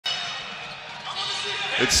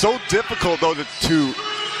It's so difficult, though, to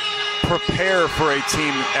prepare for a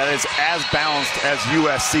team that is as balanced as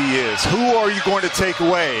USC is. Who are you going to take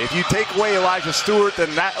away? If you take away Elijah Stewart,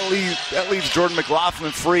 then that leaves Jordan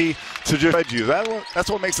McLaughlin free to just spread you. That's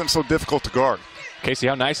what makes them so difficult to guard. Casey,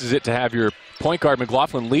 how nice is it to have your point guard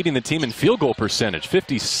McLaughlin leading the team in field goal percentage,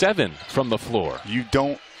 57 from the floor. You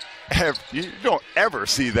don't ever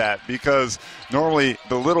see that, because normally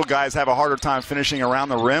the little guys have a harder time finishing around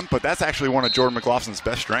the rim, but that's actually one of Jordan McLaughlin's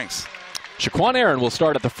best strengths. Shaquan Aaron will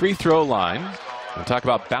start at the free throw line. We'll talk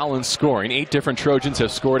about balanced scoring. 8 different Trojans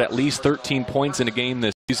have scored at least 13 points in a game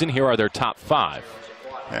this season. Here are their top 5.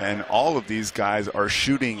 And all of these guys are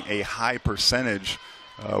shooting a high percentage,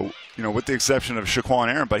 with the exception of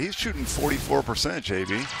Shaquan Aaron, but he's shooting 44%,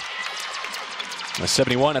 JB. A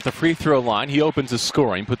 71 at the free throw line. He opens the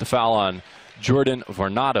scoring. Put the foul on Jordan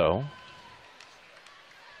Vornado.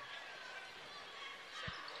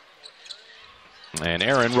 And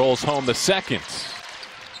Aaron rolls home the second.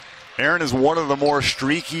 Aaron is one of the more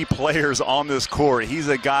streaky players on this court. He's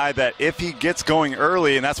a guy that if he gets going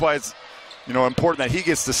early, and that's why it's important that he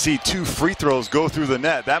gets to see 2 free throws go through the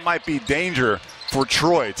net, that might be danger for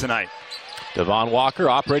Troy tonight. Devon Walker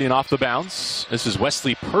operating off the bounce. This is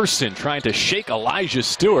Wesley Person trying to shake Elijah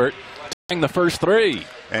Stewart, tying the first 3.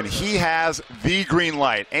 And he has the green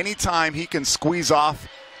light. Anytime he can squeeze off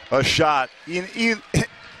a shot, even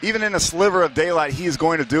in a sliver of daylight, he is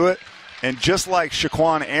going to do it. And just like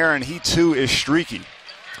Shaquan Aaron, he too is streaky.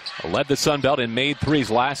 Led the Sun Belt in made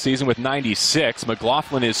threes last season with 96.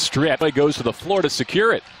 McLaughlin is stripped. He goes to the floor to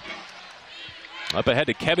secure it. Up ahead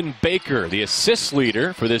to Kevin Baker, the assist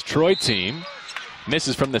leader for this Troy team.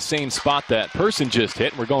 Misses from the same spot that Person just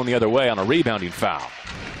hit. We're going the other way on a rebounding foul.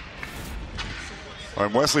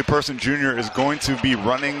 And Wesley Person Jr. is going to be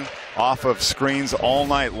running off of screens all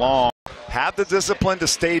night long. Have the discipline to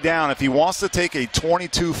stay down. If he wants to take a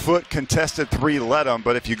 22-foot contested 3, let him.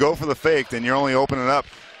 But if you go for the fake, then you're only opening up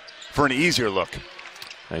for an easier look.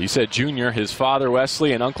 Now you said junior, his father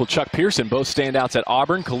Wesley and Uncle Chuck Pearson, both standouts at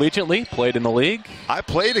Auburn collegiately, played in the league. I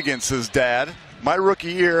played against his dad. My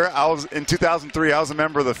rookie year, in 2003, I was a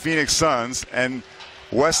member of the Phoenix Suns, and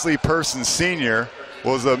Wesley Person Sr.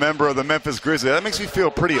 was a member of the Memphis Grizzlies. That makes me feel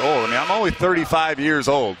pretty old. I mean, I'm only 35 years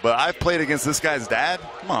old, but I've played against this guy's dad.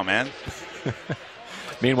 Come on, man.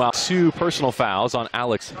 Meanwhile, 2 personal fouls on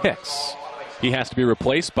Alex Hicks. He has to be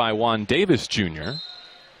replaced by Juan Davis Jr.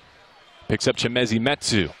 Picks up Chimezi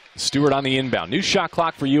Metsu. Stewart on the inbound. New shot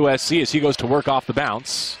clock for USC as he goes to work off the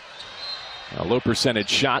bounce. A low percentage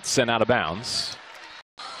shot sent out of bounds.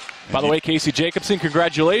 By the way, Casey Jacobson,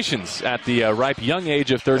 congratulations at the ripe young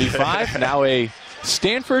age of 35. Now a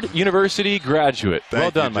Stanford University graduate.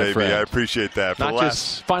 Well done, my friend. I appreciate that. Not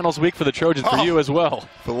just finals week for the Trojans, for you as well.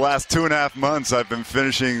 For the last 2.5 months, I've been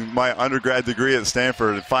finishing my undergrad degree at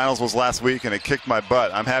Stanford. Finals was last week, and it kicked my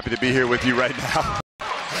butt. I'm happy to be here with you right now.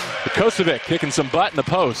 Kosovic kicking some butt in the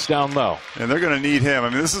post down low. And they're going to need him. I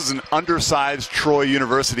mean, this is an undersized Troy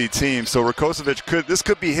University team, so Rakocevic this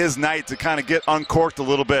could be his night to kind of get uncorked a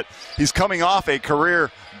little bit. He's coming off a career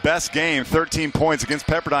best game, 13 points against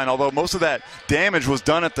Pepperdine, although most of that damage was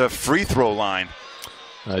done at the free throw line.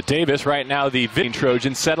 Davis right now, the visiting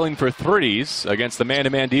Trojan, settling for threes against the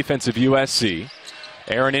man-to-man defense of USC.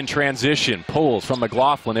 Aaron in transition, pulls from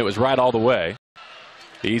McLaughlin. It was right all the way.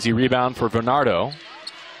 The easy rebound for Bernardo.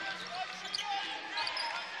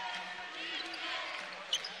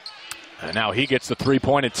 And now he gets the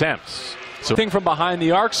 3-point attempts. So thing from behind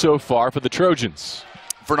the arc so far for the Trojans.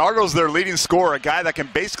 Bernardo's their leading scorer, a guy that can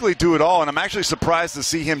basically do it all, and I'm actually surprised to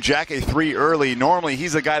see him jack a 3 early. Normally,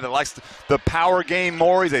 he's a guy that likes the power game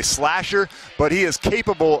more. He's a slasher, but he is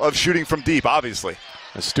capable of shooting from deep, obviously.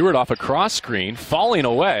 Stewart off a cross screen, falling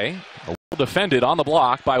away. Well defended on the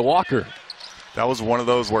block by Walker. That was one of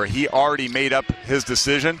those where he already made up his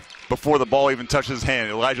decision before the ball even touched his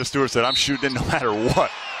hand. Elijah Stewart said, I'm shooting it no matter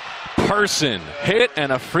what. Person hit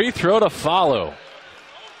and a free throw to follow.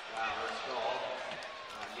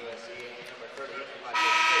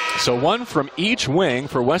 So 1 from each wing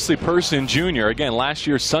for Wesley Person Jr. Again, last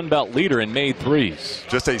year's Sun Belt leader in made threes.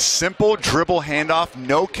 Just a simple dribble handoff,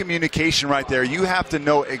 no communication right there. You have to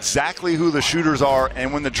know exactly who the shooters are,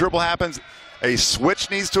 and when the dribble happens, a switch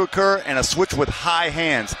needs to occur and a switch with high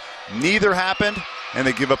hands. Neither happened, and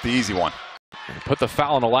they give up the easy one. Put the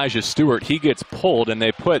foul on Elijah Stewart. He gets pulled, and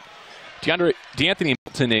they put D'Anthony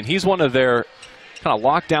Milton in. He's one of their kind of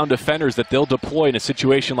lockdown defenders that they'll deploy in a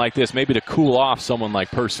situation like this, maybe to cool off someone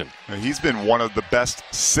like Person. He's been one of the best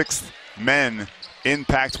 6th men in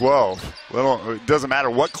Pac-12. It doesn't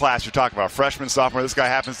matter what class you're talking about, freshman, sophomore. This guy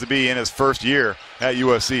happens to be in his first year at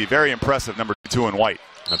USC. Very impressive, number 2 in white.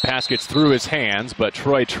 The pass gets through his hands, but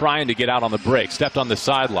Troy trying to get out on the break. Stepped on the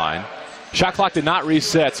sideline. Shot clock did not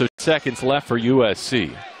reset, so seconds left for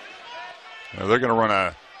USC. Now they're going to run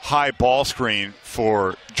a high ball screen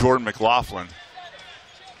for Jordan McLaughlin.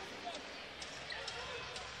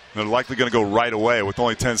 They're likely going to go right away with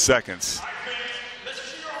only 10 seconds.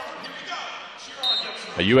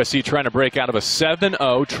 A USC trying to break out of a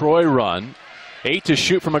 7-0 Troy run. 8 to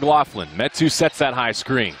shoot for McLaughlin. Metu sets that high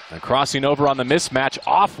screen. And crossing over on the mismatch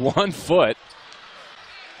off 1 foot.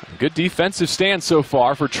 Good defensive stand so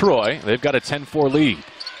far for Troy. They've got a 10-4 lead.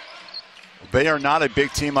 They are not a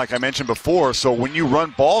big team like I mentioned before, so when you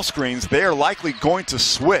run ball screens, they are likely going to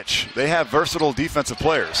switch. They have versatile defensive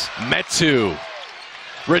players. Metu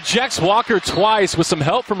rejects Walker twice with some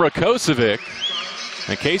help from Rakocevic.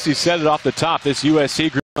 And Casey said it off the top. This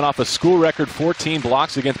USC group went off a school record 14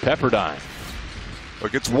 blocks against Pepperdine.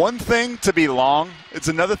 Look, it's one thing to be long. It's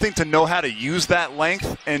another thing to know how to use that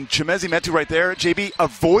length. And Chimezie Metu right there, JB,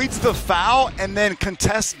 avoids the foul and then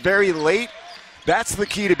contests very late. That's the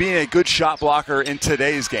key to being a good shot blocker in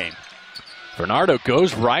today's game. Bernardo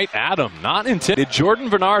goes right at him. Not intended. Jordan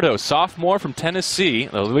Bernardo, sophomore from Tennessee,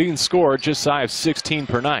 the leading scorer, just shy of 16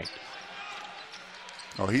 per night.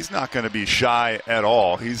 Oh, he's not going to be shy at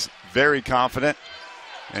all. He's very confident.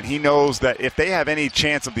 And he knows that if they have any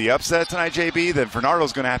chance of the upset tonight, JB, then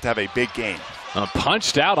Bernardo's going to have a big game.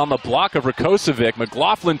 Punched out on the block of Rakocevic.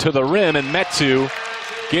 McLaughlin to the rim, and Metu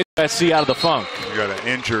gets USC out of the funk. You got an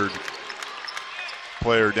injured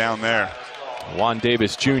player down there. Juan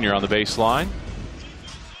Davis Jr. on the baseline.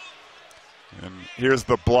 And here's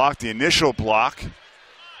the block, the initial block.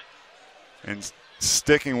 And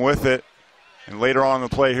sticking with it. And later on in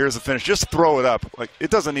the play, here's the finish. Just throw it up. Like,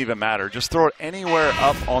 it doesn't even matter. Just throw it anywhere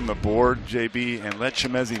up on the board, JB, and let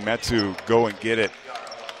Chimezie Metu go and get it.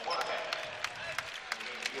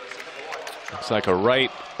 Looks like a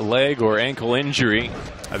right leg or ankle injury.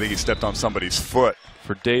 I think he stepped on somebody's foot.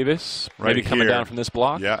 For Davis. Right Maybe coming here. down from this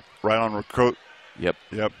block. Yeah, right on Recruit. Yep.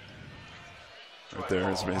 Yep. Right there,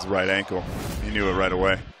 his right ankle. He knew it right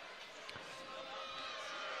away.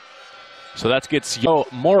 So that gets Jo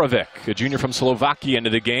Moravec, a junior from Slovakia, into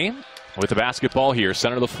the game with the basketball here,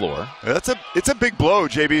 center of the floor. It's a big blow,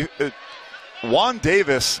 JB. Juan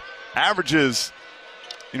Davis averages,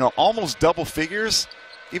 almost double figures,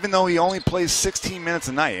 even though he only plays 16 minutes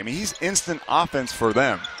a night. I mean, he's instant offense for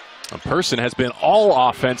them. A person has been all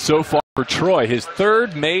offense so far for Troy. His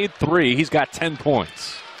third made 3. He's got 10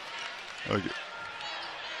 points.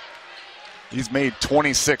 He's made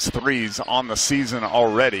 26 threes on the season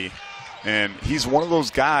already. And he's one of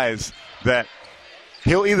those guys that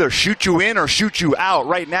he'll either shoot you in or shoot you out.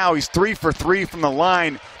 Right now, he's 3 for 3 from the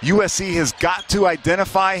line. USC has got to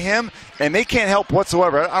identify him, and they can't help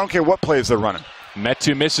whatsoever. I don't care what plays they're running.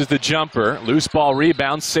 Metu misses the jumper. Loose ball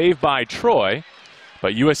rebound saved by Troy.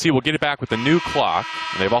 But USC will get it back with a new clock.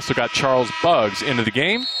 And they've also got Charles Buggs into the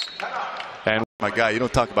game. And my guy, you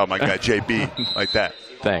don't talk about my guy, JB, like that.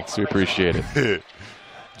 Thanks, we appreciate it.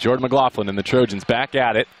 Jordan McLaughlin and the Trojans back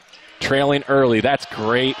at it. Trailing early. That's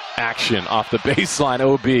great action off the baseline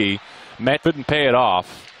OB. Met couldn't pay it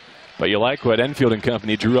off, but you like what Enfield and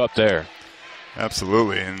company drew up there.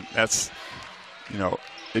 Absolutely, and that's,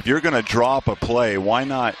 if you're going to draw up a play, why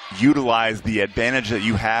not utilize the advantage that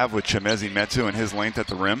you have with Chimezie Metu and his length at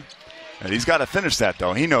the rim? And he's got to finish that,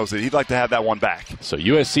 though. He knows it. He'd like to have that one back. So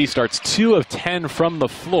USC starts 2 of 10 from the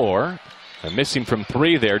floor. And missing from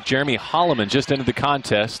 3 there, Jeremy Holloman just entered the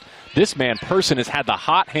contest. This man, Person, has had the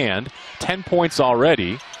hot hand. 10 points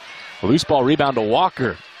already. A loose ball rebound to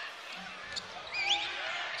Walker.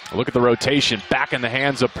 Look at the rotation. Back in the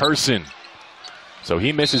hands of Person. So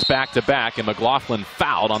he misses back-to-back, and McLaughlin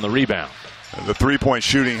fouled on the rebound. The three-point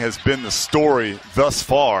shooting has been the story thus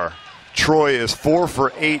far. Troy is 4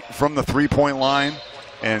 for 8 from the three-point line.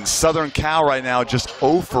 And Southern Cal right now just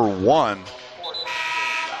 0 for 1.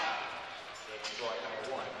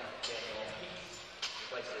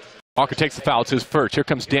 Walker takes the foul. It's his first. Here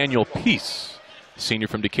comes Daniel Peace, senior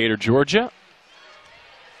from Decatur, Georgia.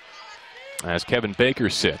 As Kevin Baker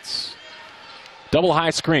sits. Double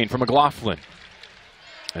high screen for McLaughlin.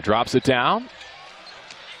 It drops it down.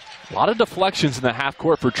 A lot of deflections in the half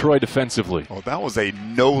court for Troy defensively. Oh, that was a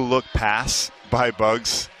no-look pass by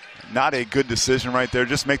Buggs. Not a good decision right there.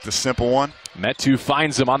 Just make the simple one. Metu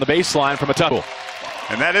finds him on the baseline from a tunnel.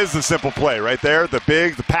 And that is the simple play right there. The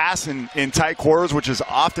pass in tight quarters, which is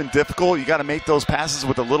often difficult. You got to make those passes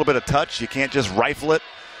with a little bit of touch. You can't just rifle it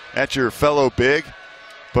at your fellow big.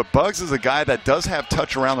 But Buggs is a guy that does have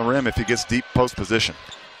touch around the rim if he gets deep post position.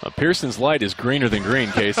 Pearson's light is greener than green,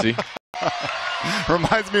 Casey.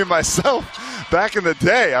 Reminds me of myself back in the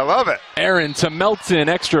day. I love it. Aaron to Melton,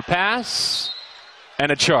 extra pass,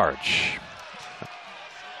 and a charge.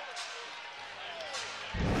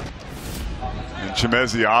 And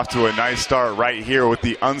Chimezie off to a nice start right here with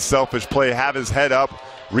the unselfish play. Have his head up,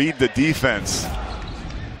 read the defense.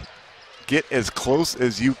 Get as close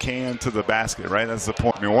as you can to the basket, right? That's the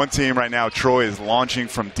point. I mean, one team right now, Troy, is launching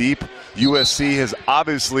from deep. USC has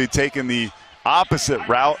obviously taken the opposite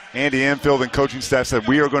route. Andy Enfield and coaching staff said,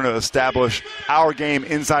 we are going to establish our game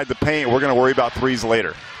inside the paint. We're going to worry about threes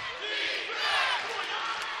later.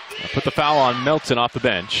 Put the foul on Melton off the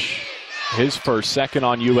bench. His first, second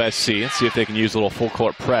on USC. Let's see if they can use a little full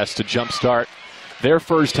court press to jumpstart their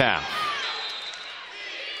first half.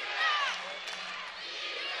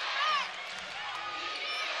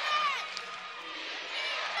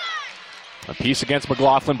 A piece against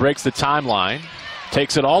McLaughlin breaks the timeline.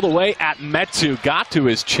 Takes it all the way at Metu. Got to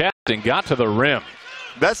his chest and got to the rim.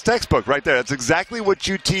 That's textbook right there. That's exactly what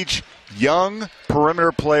you teach young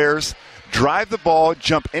perimeter players. Drive the ball,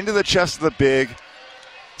 jump into the chest of the big.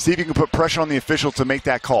 See if you can put pressure on the official to make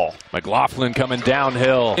that call. McLaughlin coming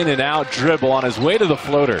downhill. In and out dribble on his way to the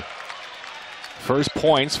floater. First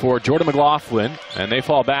points for Jordan McLaughlin, and they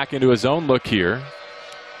fall back into his own look here.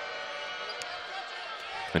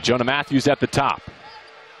 And Jonah Matthews at the top.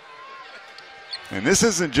 And this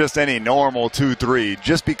isn't just any normal 2-3,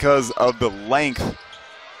 just because of the length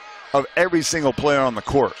of every single player on the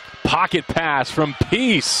court. Pocket pass from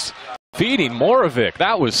Peace, feeding Moravec.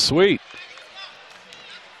 That was sweet.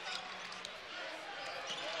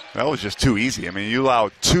 That was just too easy. I mean, you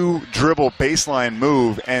allowed two dribble baseline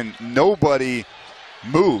move, and nobody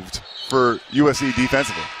moved for USC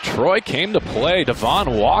defensively. Troy came to play.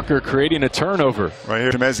 Devon Walker creating a turnover. Right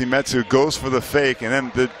here, Chimezie Metu goes for the fake, and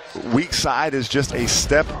then the weak side is just a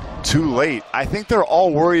step too late. I think they're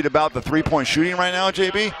all worried about the three-point shooting right now,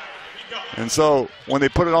 JB. And so when they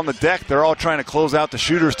put it on the deck, they're all trying to close out the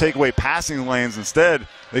shooters, take away passing lanes. Instead,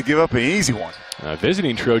 they give up an easy one.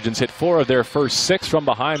 Visiting Trojans hit 4 of their first 6 from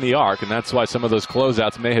behind the arc, and that's why some of those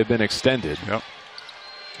closeouts may have been extended. Yep.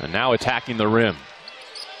 And now attacking the rim.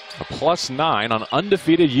 A +9 on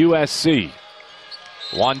undefeated USC.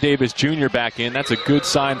 Juan Davis Jr. back in. That's a good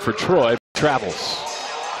sign for Troy. Travels.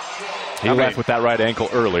 He left with that right ankle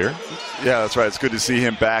earlier. Yeah, that's right. It's good to see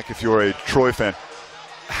him back if you're a Troy fan.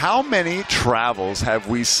 How many travels have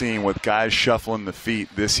we seen with guys shuffling the feet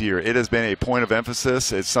this year? It has been a point of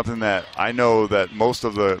emphasis. It's something that I know that most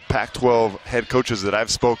of the Pac-12 head coaches that I've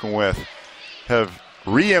spoken with have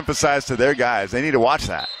re-emphasized to their guys. They need to watch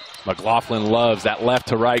that. McLaughlin loves that left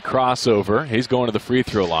to right crossover. He's going to the free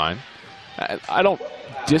throw line. I don't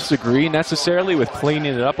disagree necessarily with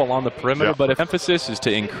cleaning it up along the perimeter, but if emphasis is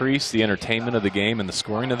to increase the entertainment of the game and the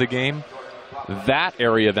scoring of the game, that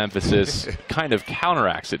area of emphasis kind of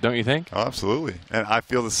counteracts it, don't you think? Oh, absolutely. And I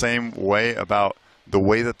feel the same way about the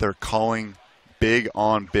way that they're calling big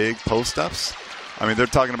on big post-ups. I mean, they're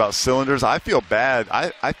talking about cylinders. I feel bad.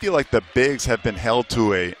 I feel like the bigs have been held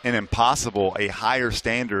to a higher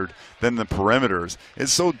standard than the perimeters.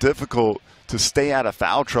 It's so difficult to stay out of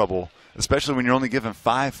foul trouble, especially when you're only given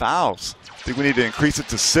 5 fouls. I think we need to increase it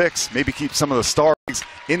to 6, maybe keep some of the stars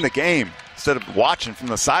in the game instead of watching from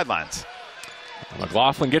the sidelines.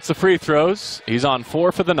 McLaughlin gets the free throws. He's on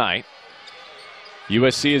 4 for the night.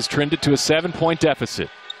 USC has trimmed it to a 7-point deficit.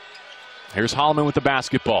 Here's Holloman with the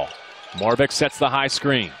basketball. Moravec sets the high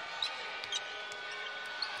screen.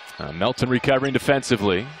 Melton recovering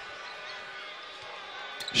defensively.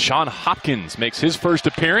 Sean Hopkins makes his first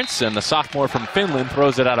appearance, and the sophomore from Finland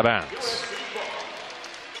throws it out of bounds.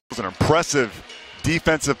 It was an impressive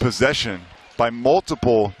defensive possession by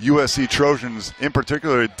multiple USC Trojans, in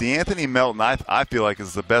particular DeAnthony Melton. I feel like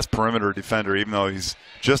is the best perimeter defender, even though he's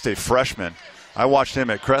just a freshman. I watched him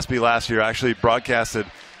at Crespi last year, actually broadcasted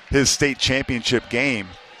his state championship game.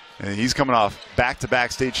 And he's coming off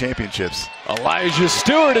back-to-back state championships. Elijah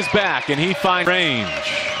Stewart is back, and he finds range.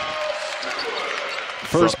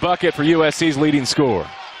 First bucket for USC's leading scorer.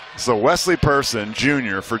 So Wesley Person,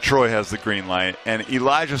 Jr. for Troy has the green light, and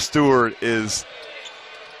Elijah Stewart is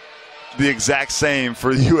the exact same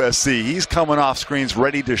for USC. He's coming off screens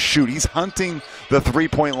ready to shoot. He's hunting the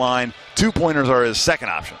three-point line. Two-pointers are his second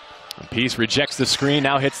option. Peace rejects the screen,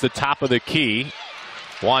 now hits the top of the key.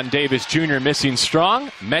 Juan Davis Jr. missing strong.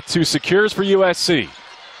 Metu secures for USC.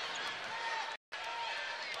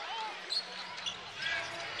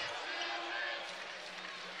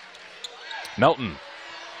 Melton.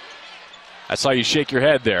 I saw you shake your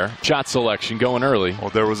head there. Shot selection going early.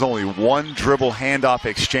 Well, there was only one dribble handoff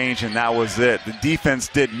exchange, and that was it. The defense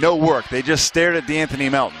did no work. They just stared at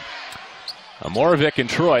DeAnthony Melton. Moravec and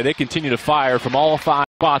Troy, they continue to fire from all 5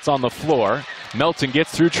 spots on the floor. Melton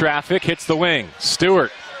gets through traffic, hits the wing.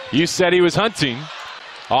 Stewart, you said he was hunting.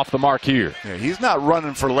 Off the mark here. Yeah, he's not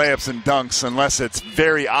running for layups and dunks unless it's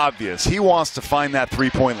very obvious. He wants to find that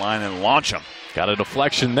three-point line and launch them. Got a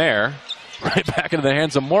deflection there. Right back into the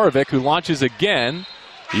hands of Moravec, who launches again.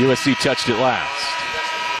 USC touched it last.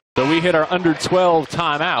 So we hit our under 12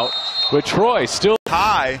 timeout, with Troy still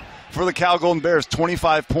high for the Cal Golden Bears,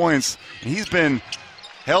 25 points. He's been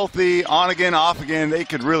healthy, on again, off again. They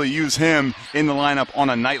could really use him in the lineup on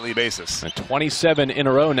a nightly basis. And 27 in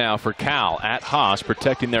a row now for Cal at Haas,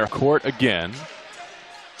 protecting their court again.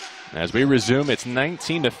 As we resume, it's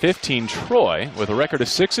 19-15 Troy, with a record of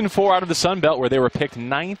 6-4 out of the Sun Belt, where they were picked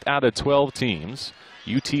 9th out of 12 teams.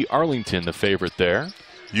 UT Arlington, the favorite there.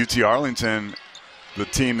 UT Arlington, the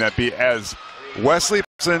team that beat, as Wesley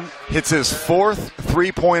hits his 4th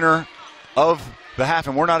three-pointer of the half,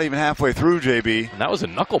 and we're not even halfway through, JB. And that was a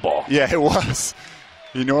knuckleball. Yeah, it was.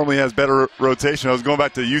 He normally has better rotation. I was going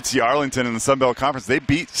back to UT Arlington in the Sun Belt Conference. They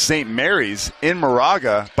beat St. Mary's in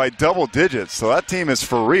Moraga by double digits, so that team is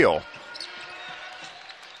for real.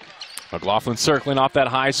 McLaughlin circling off that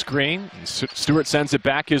high screen. Stewart sends it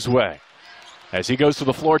back his way. As he goes to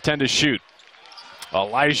the floor, 10 to shoot.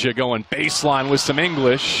 Elijah going baseline with some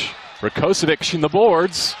English. Rakocevic shooting the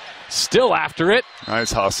boards. Still after it.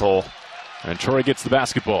 Nice hustle. And Troy gets the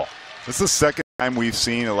basketball. This is the second time we've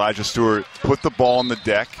seen Elijah Stewart put the ball on the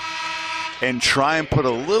deck and try and put a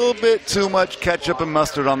little bit too much ketchup and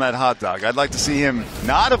mustard on that hot dog. I'd like to see him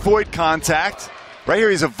not avoid contact. Right here,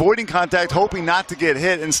 he's avoiding contact, hoping not to get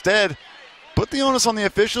hit. Instead, put the onus on the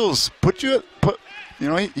officials. He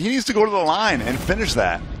needs to go to the line and finish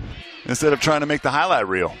that instead of trying to make the highlight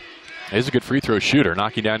reel. He's a good free throw shooter,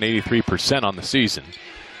 knocking down 83% on the season.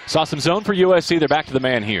 Saw some zone for USC. They're back to the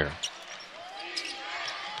man here.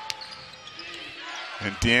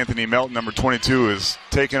 And DeAnthony Melton, number 22, is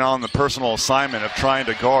taking on the personal assignment of trying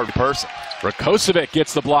to guard the person. Rakocevic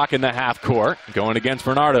gets the block in the half court, going against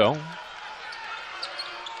Bernardo.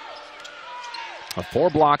 4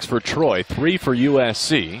 blocks for Troy, 3 for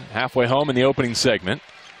USC. Halfway home in the opening segment.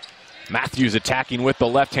 Matthews attacking with the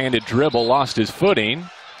left-handed dribble, lost his footing,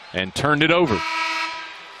 and turned it over.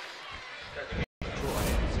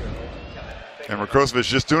 And Rakocevic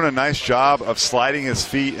just doing a nice job of sliding his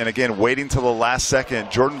feet and, again, waiting till the last second.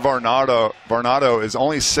 Jordan Varnado is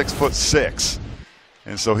only 6'6",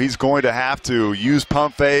 and so he's going to have to use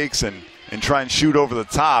pump fakes and try and shoot over the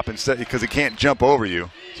top instead, because he can't jump over you.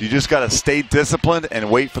 So you just got to stay disciplined and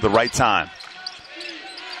wait for the right time.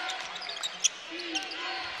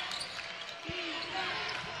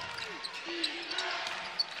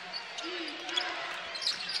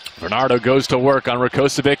 Bernardo goes to work on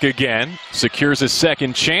Rakocevic again, secures his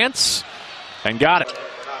second chance, and got it.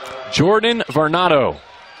 Jordan Varnado,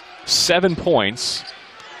 7 points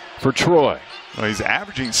for Troy. Well, he's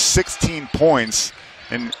averaging 16 points,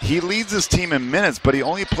 and he leads his team in minutes, but he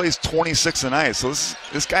only plays 26 a night, so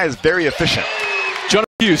this guy is very efficient. Jonah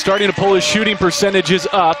Hughes starting to pull his shooting percentages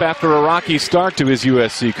up after a rocky start to his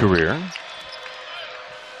USC career.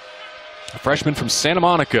 A freshman from Santa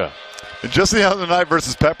Monica. And just the other night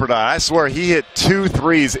versus Pepperdine, I swear he hit 2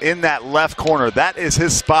 threes in that left corner. That is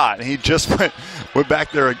his spot, and he just went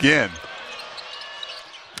back there again.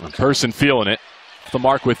 Person feeling it. The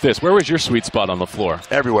mark with this. Where was your sweet spot on the floor?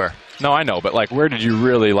 Everywhere. No, I know, but like, where did you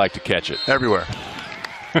really like to catch it? Everywhere.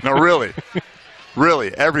 No, really.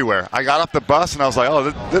 Really, everywhere. I got off the bus and I was like,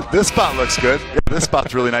 oh, this spot looks good. Yeah, this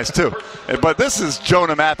spot's really nice too. But this is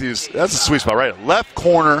Jonah Matthews. That's a sweet spot, right? Left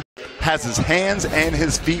corner, has his hands and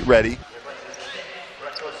his feet ready.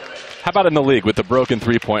 How about in the league with the broken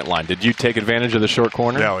three-point line? Did you take advantage of the short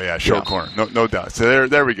corner? Oh, yeah, short corner. No doubt. So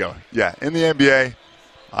there we go. Yeah, in the NBA,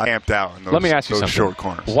 I amped out in those, Let me ask you something. Short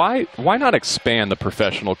corners. Why not expand the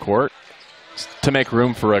professional court to make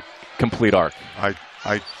room for a complete arc?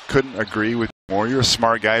 I couldn't agree with you more. You're a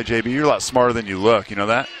smart guy, JB. You're a lot smarter than you look. You know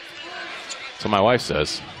that? That's what my wife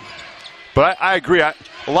says. But I agree.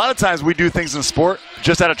 A lot of times we do things in sport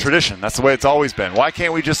just out of tradition. That's the way it's always been. Why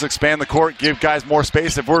can't we just expand the court, give guys more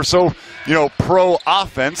space? If we're so, pro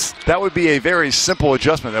offense, that would be a very simple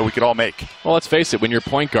adjustment that we could all make. Well, let's face it. When your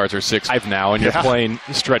point guards are 6'5" now and you're playing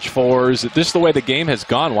stretch fours, this is the way the game has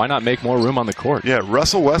gone. Why not make more room on the court? Yeah,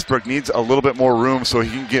 Russell Westbrook needs a little bit more room so he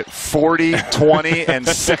can get 40, 20, and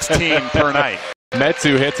 16 per night.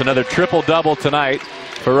 Metu hits another triple-double tonight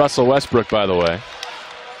for Russell Westbrook, by the way.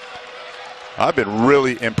 I've been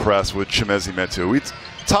really impressed with Chimezie Metu. We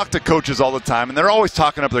talk to coaches all the time, and they're always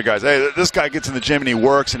talking up their guys. Hey, this guy gets in the gym, and he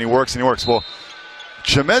works, and he works, and he works. Well,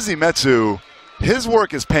 Chimezie Metu, his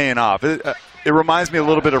work is paying off. It reminds me a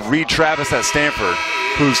little bit of Reed Travis at Stanford,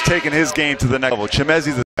 who's taken his game to the next level.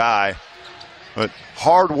 Chimezie's a guy But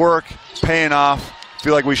hard work paying off.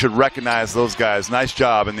 Feel like we should recognize those guys. Nice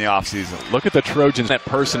job in the offseason. Look at the Trojans, that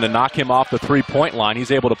person to knock him off the three-point line. He's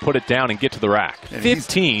able to put it down and get to the rack. And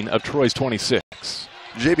 15 of Troy's 26.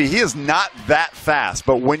 JB, he is not that fast,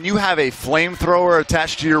 but when you have a flamethrower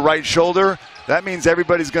attached to your right shoulder, that means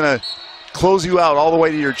everybody's going to close you out all the way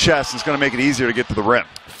to your chest. It's going to make it easier to get to the rim.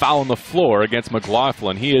 Foul on the floor against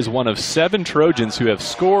McLaughlin. He is one of 7 Trojans who have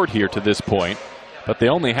scored here to this point, but they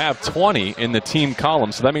only have 20 in the team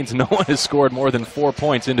column, so that means no one has scored more than 4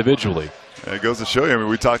 points individually. It goes to show you, I mean,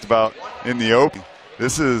 we talked about in the open,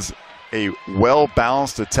 this is a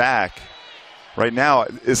well-balanced attack. Right now,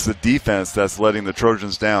 it's the defense that's letting the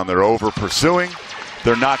Trojans down. They're over-pursuing.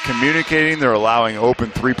 They're not communicating. They're allowing open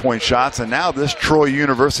three-point shots. And now this Troy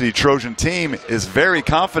University Trojan team is very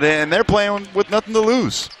confident, and they're playing with nothing to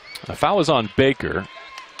lose. The foul is on Baker.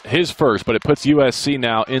 His first, but it puts USC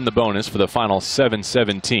now in the bonus for the final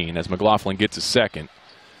 7-17 as McLaughlin gets a second.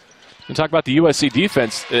 And talk about the USC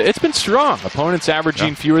defense. It's been strong. Opponents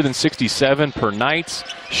averaging fewer than 67 per night,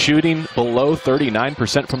 shooting below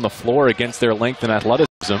 39% from the floor against their length and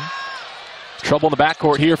athleticism. Trouble in the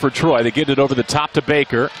backcourt here for Troy. They get it over the top to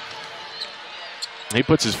Baker. He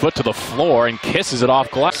puts his foot to the floor and kisses it off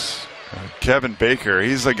glass. Kevin Baker,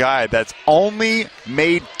 he's a guy that's only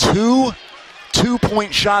made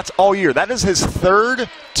two-point shots all year. That is his third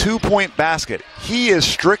two-point basket. He is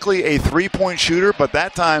strictly a three-point shooter, but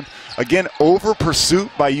that time, again, over pursuit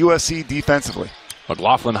by USC defensively.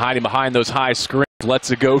 McLaughlin hiding behind those high screens,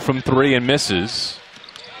 lets it go from 3 and misses.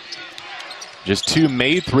 Just 2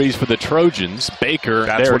 made threes for the Trojans. Baker,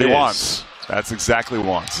 that's there what it he is. wants. That's exactly what he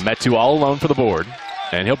wants. Metu all alone for the board,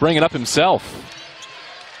 and he'll bring it up himself.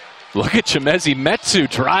 Look at Chimezie Metu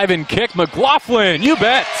drive and kick. McLaughlin, you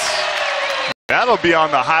bet. That'll be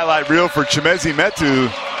on the highlight reel for Chimezie Metu,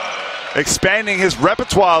 expanding his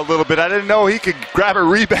repertoire a little bit. I didn't know he could grab a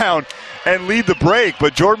rebound and lead the break,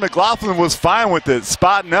 but Jordan McLaughlin was fine with it,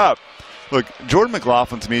 spotting up. Look, Jordan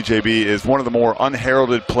McLaughlin, to me, JB, is one of the more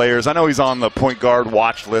unheralded players. I know he's on the point guard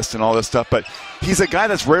watch list and all this stuff, but he's a guy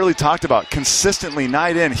that's rarely talked about consistently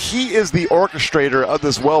night in. He is the orchestrator of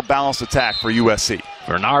this well-balanced attack for USC.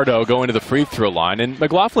 Bernardo going to the free throw line, and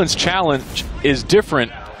McLaughlin's challenge is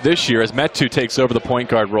different this year as Metu takes over the point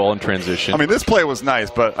guard role in transition. I mean, this play was nice,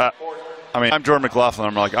 but I'm Jordan McLaughlin.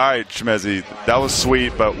 I'm like, all right, Chimezie, that was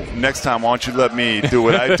sweet, but next time, why don't you let me do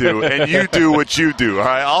what I do, and you do what you do, all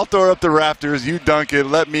right? I'll throw it up the rafters, you dunk it,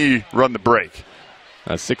 let me run the break.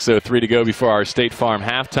 6:03 to go before our State Farm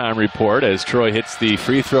halftime report as Troy hits the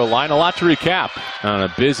free throw line. A lot to recap on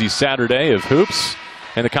a busy Saturday of hoops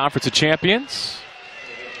and the Conference of Champions.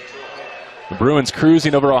 The Bruins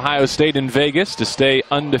cruising over Ohio State in Vegas to stay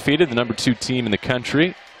undefeated, the number 2 team in the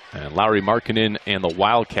country. And Lauri Markkanen and the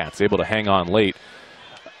Wildcats able to hang on late.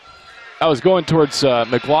 I was going towards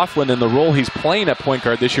McLaughlin and the role he's playing at point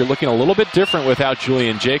guard this year, looking a little bit different without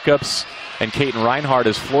Julian Jacobs and Caton Reinhardt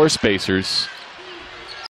as floor spacers.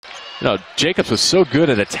 You know, Jacobs was so good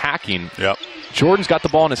at attacking. Yep. Jordan's got the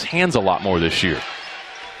ball in his hands a lot more this year.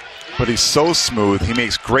 But he's so smooth. He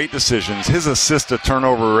makes great decisions. His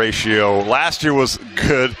assist-to-turnover ratio last year was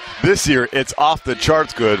good. This year, it's off the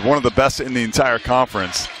charts good. One of the best in the entire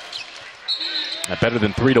conference. Better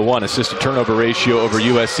than 3-to-1 assist-to-turnover ratio over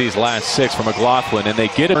USC's last 6 for McLaughlin, and they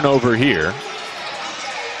get a turnover here.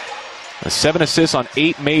 7 assists on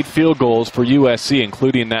 8 made field goals for USC,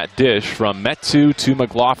 including that dish from Metu to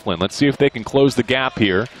McLaughlin. Let's see if they can close the gap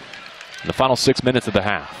here in the final 6 minutes of the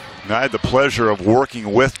half. And I had the pleasure of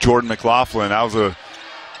working with Jordan McLaughlin. I was a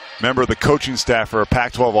member of the coaching staff for a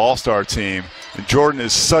Pac-12 All-Star team. And Jordan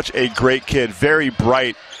is such a great kid, very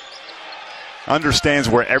bright, understands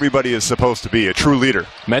where everybody is supposed to be, a true leader.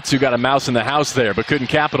 Metu got a mouse in the house there, but couldn't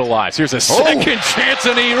capitalize. Here's a second chance,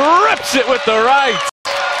 and he rips it with the right.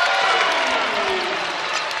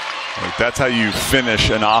 Like, that's how you finish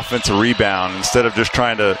an offensive rebound. Instead of just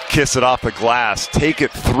trying to kiss it off the glass, take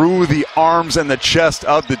it through the arms and the chest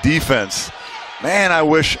of the defense. Man, I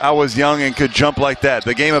wish I was young and could jump like that.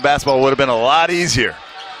 The game of basketball would have been a lot easier.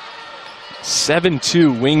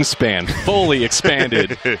 7'2" wingspan, fully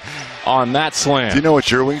expanded on that slam. Do you know what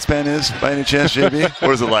your wingspan is by any chance, JB? What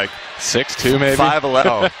is it like? 6'2", maybe? 5'11".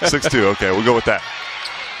 Oh, 6'2". Okay, we'll go with that.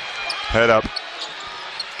 Head up.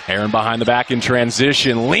 Aaron behind the back in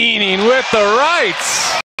transition, leaning with the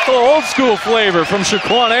right. A little old school flavor from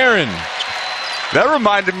Shaquan Aaron. That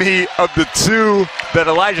reminded me of the 2 that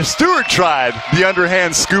Elijah Stewart tried, the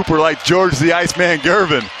underhand scooper like George the Iceman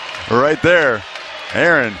Gervin. Right there.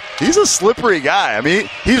 Aaron, he's a slippery guy. I mean,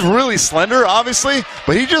 he's really slender, obviously,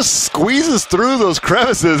 but he just squeezes through those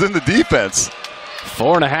crevices in the defense.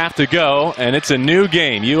 4.5 to go, and it's a new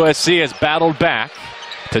game. USC has battled back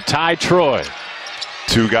to tie Troy.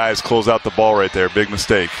 Two guys close out the ball right there. Big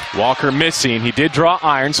mistake. Walker missing. He did draw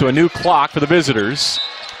iron, so a new clock for the visitors.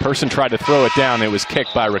 Person tried to throw it down. It was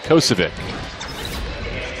kicked by Rakocevic.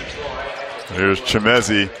 Here's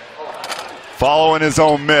Chimezie following his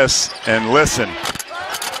own miss. And listen,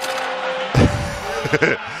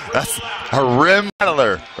 that's a rim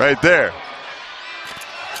battler right there.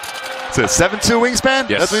 Is it 7'2" wingspan?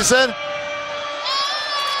 Yes. That's what he said?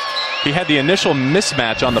 He had the initial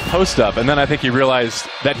mismatch on the post-up, and then I think he realized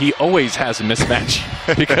that he always has a mismatch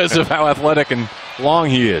because of how athletic and long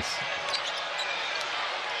he is.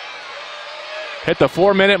 Hit the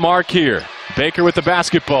 4-minute mark here. Baker with the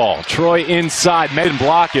basketball. Troy inside. Didn't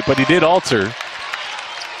block it, but he did alter.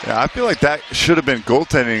 Yeah, I feel like that should have been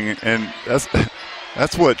goaltending, and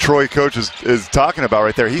that's what Troy coach is talking about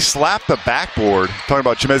right there. He slapped the backboard, talking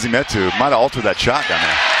about Chimezie Metu. Might have altered that shot down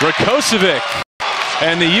there. Rakocevic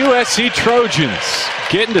and the USC Trojans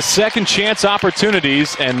get into second chance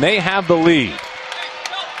opportunities, and they have the lead.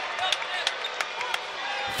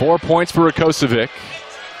 4 points for Rakocevic.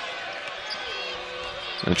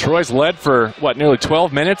 And Troy's led for, nearly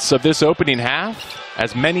 12 minutes of this opening half.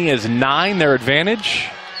 As many as 9 their advantage.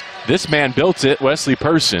 This man built it, Wesley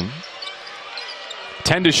Person.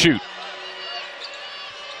 10 to shoot.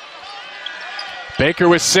 Baker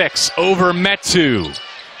with 6 over Metu.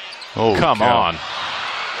 Oh, come on.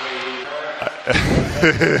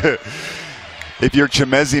 If you're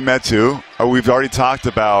Chimezie Metu, we've already talked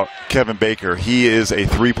about Kevin Baker. He is a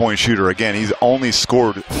three-point shooter. Again, he's only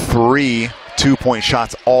scored 3 two-point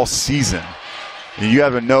shots all season. And you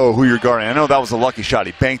have to know who you're guarding. I know that was a lucky shot.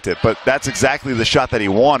 He banked it, but that's exactly the shot that he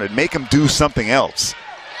wanted. Make him do something else.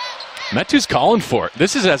 Metu's calling for it.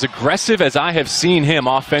 This is as aggressive as I have seen him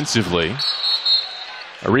offensively.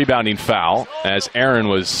 A rebounding foul as Aaron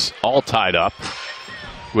was all tied up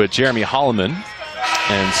with Jeremy Holloman.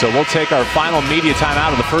 And so we'll take our final media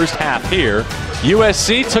timeout of the first half here.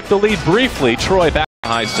 USC took the lead briefly. Troy back on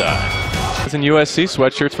the high side. And USC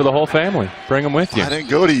sweatshirts for the whole family. Bring them with you. I didn't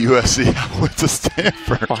go to USC. I went to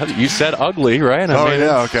Stanford. Well, you said ugly, right?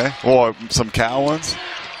 Yeah, okay. Well, some cow ones.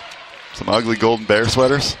 Some ugly Golden Bear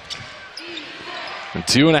sweaters. And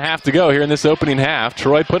 2.5 to go here in this opening half.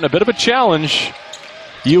 Troy putting a bit of a challenge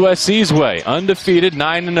USC's way. Undefeated,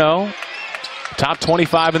 9-0. Top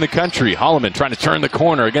 25 in the country. Holloman trying to turn the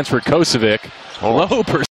corner against Rakocevic. Low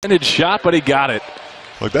percentage shot, but he got it.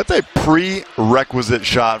 Look, that's a prerequisite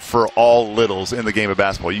shot for all littles in the game of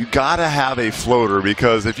basketball. You got to have a floater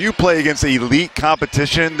because if you play against elite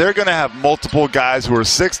competition, they're going to have multiple guys who are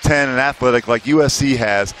 6'10 and athletic like USC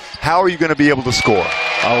has. How are you going to be able to score?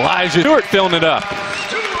 Elijah Stewart filling it up.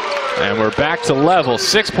 And we're back to level.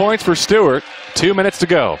 6 points for Stewart. 2 minutes to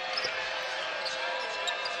go.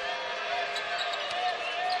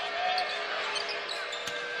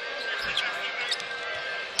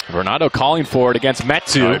 Bernardo calling for it against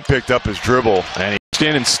Metu. He picked up his dribble. And he reached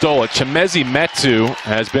in and stole it. Chimezie Metu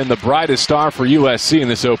has been the brightest star for USC in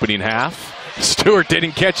this opening half. Stewart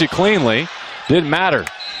didn't catch it cleanly. Didn't matter.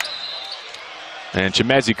 And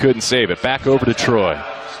Chimezie couldn't save it. Back over to Troy.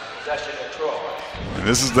 And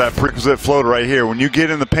this is that prerequisite floater right here. When you get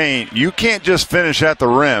in the paint, you can't just finish at the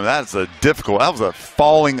rim. That was a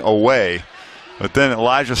falling away. But then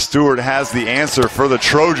Elijah Stewart has the answer for the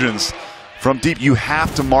Trojans. From deep, you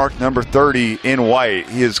have to mark number 30 in white.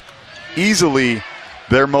 He is easily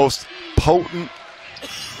their most potent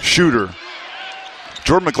shooter.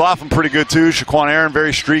 Jordan McLaughlin pretty good too. Shaquan Aaron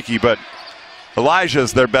very streaky, but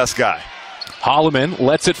Elijah's their best guy. Holloman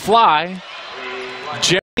lets it fly.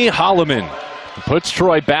 Jeremy Holloman puts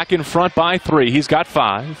Troy back in front by 3. He's got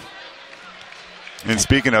 5. And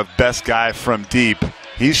speaking of best guy from deep,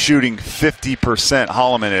 he's shooting 50%,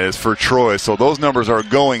 Holloman is, for Troy. So those numbers are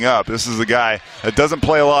going up. This is a guy that doesn't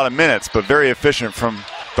play a lot of minutes, but very efficient from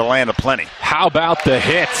the land of plenty. How about the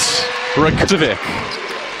hits? Rakocevic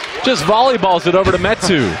just volleyballs it over to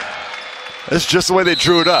Metu. It's just the way they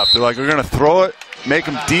drew it up. They're like, we're going to throw it, make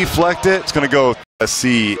him deflect it. It's going to go.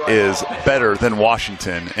 USC is better than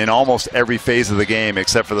Washington in almost every phase of the game,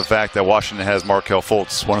 except for the fact that Washington has Markelle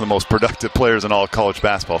Fultz, one of the most productive players in all of college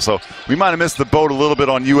basketball. So we might have missed the boat a little bit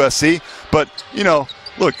on USC, but, you know,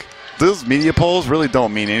 look, those media polls really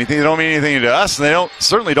don't mean anything. They don't mean anything to us, and they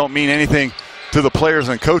certainly don't mean anything to the players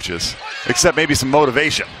and coaches, except maybe some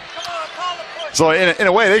motivation. So in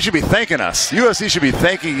a way, they should be thanking us. USC should be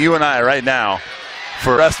thanking you and I right now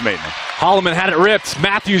for estimating them. Holloman had it ripped.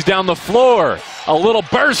 Matthews down the floor. A little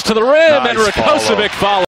burst to the rim, and Rakocevic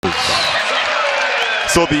follows.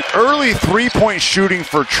 So the early three-point shooting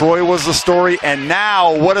for Troy was the story, and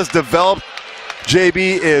now what has developed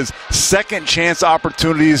JB, is second chance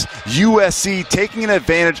opportunities. USC taking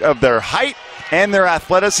advantage of their height and their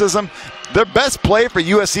athleticism. Their best play for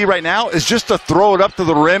USC right now is just to throw it up to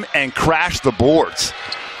the rim and crash the boards.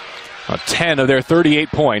 10 of their 38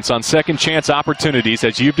 points on second chance opportunities,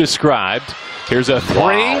 as you've described. Here's a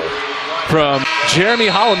three from Jeremy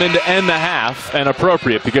Holloman to end the half, and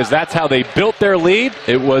appropriate because that's how they built their lead.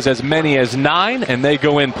 It was as many as 9, and they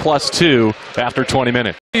go in +2 after 20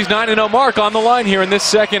 minutes. He's 9-0 mark on the line here in this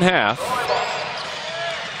second half.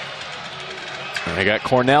 And they got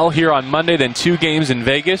Cornell here on Monday, then 2 games in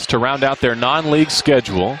Vegas to round out their non-league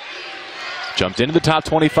schedule. Jumped into the top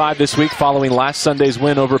 25 this week following last Sunday's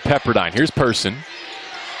win over Pepperdine. Here's Person.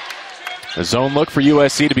 A zone look for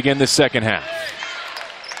USC to begin this second half.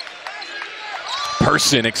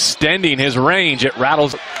 Person extending his range. It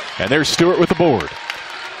rattles. And there's Stewart with the board.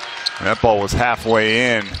 That ball was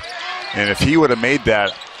halfway in. And if he would have made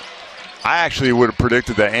that, I actually would have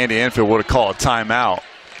predicted that Andy Enfield would have called a timeout.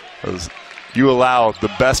 Because you allow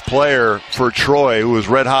the best player for Troy, who was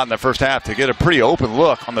red hot in the first half, to get a pretty open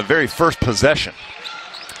look on the very first possession.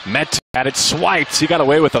 Met at it, swipes. He got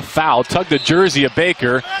away with a foul. Tugged the jersey of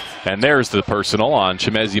Baker. And there's the personal on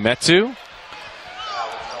Chimezie Metu.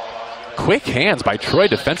 Quick hands by Troy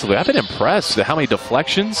defensively. I've been impressed at how many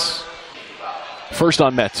deflections. First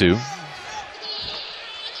on Metu.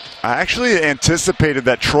 I actually anticipated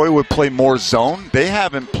that Troy would play more zone. They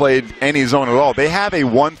haven't played any zone at all. They have a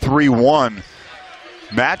 1-3-1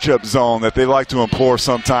 matchup zone that they like to employ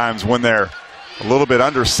sometimes when they're a little bit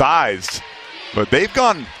undersized. But they've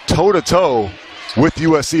gone toe-to-toe with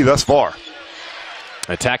USC thus far.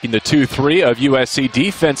 Attacking the 2-3 of USC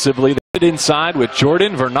defensively. They hit inside with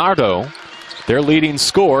Jordan Vernardo. Their leading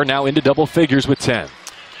scorer now into double figures with 10.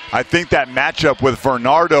 I think that matchup with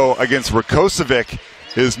Vernardo against Rakocevic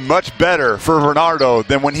is much better for Vernardo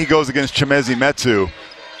than when he goes against Chimezie Metu.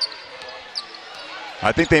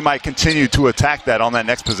 I think they might continue to attack that on that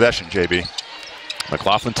next possession, JB.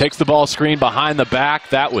 McLaughlin takes the ball screen behind the back.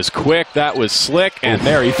 That was quick. That was slick. And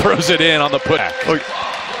there he throws it in on the putback. Look,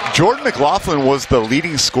 Jordan McLaughlin was the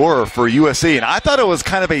leading scorer for USC, and I thought it was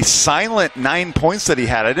kind of a silent 9 points that he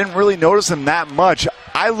had. I didn't really notice him that much.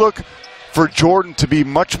 I look for Jordan to be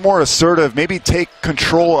much more assertive, maybe take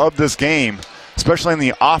control of this game, especially on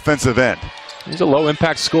the offensive end. He's a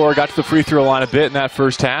low-impact scorer. Got to the free throw line a bit in that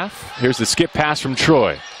first half. Here's the skip pass from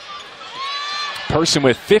Troy. Person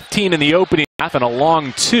with 15 in the opening half and a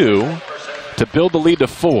long 2 to build the lead to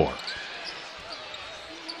 4.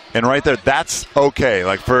 And right there, that's okay.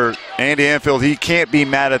 Like for Andy Enfield, he can't be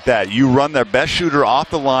mad at that. You run their best shooter off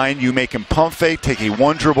the line. You make him pump fake, take a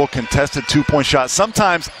one-dribble contested 2-point shot.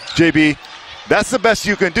 Sometimes, JB, that's the best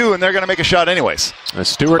you can do, and they're going to make a shot anyways. A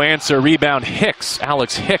Stewart answer rebound. Hicks,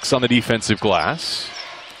 Alex Hicks on the defensive glass.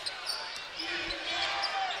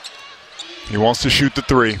 He wants to shoot the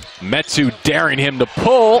 3. Metu daring him to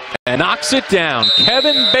pull and knocks it down.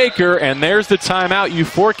 Kevin Baker, and there's the timeout you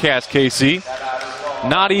forecast, Casey.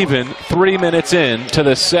 Not even 3 minutes in to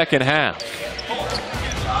the second half.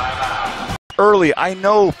 Early, I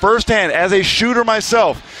know firsthand as a shooter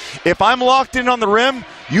myself, if I'm locked in on the rim,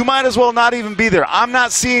 you might as well not even be there. I'm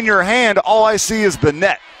not seeing your hand. All I see is the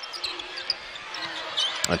net.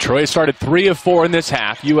 Troy started 3 of 4 in this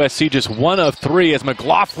half. USC just 1 of 3 as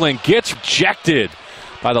McLaughlin gets rejected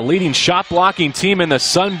by the leading shot blocking team in the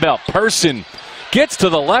Sun Belt. Person gets to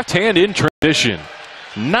the left hand in transition.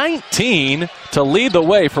 19 to lead the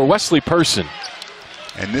way for Wesley Person.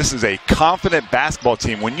 And this is a confident basketball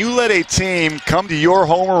team. When you let a team come to your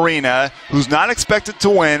home arena who's not expected to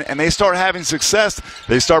win and they start having success,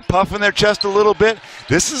 they start puffing their chest a little bit.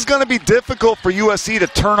 This is going to be difficult for USC to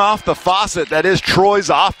turn off the faucet that is Troy's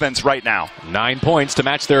offense right now. 9 points to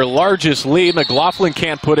match their largest lead. McLaughlin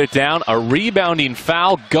can't put it down. A rebounding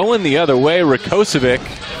foul going the other way. Rakocevic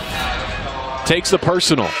takes the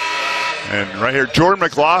personal. And right here, Jordan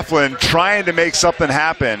McLaughlin trying to make something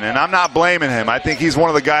happen, and I'm not blaming him. I think he's one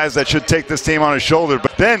of the guys that should take this team on his shoulder.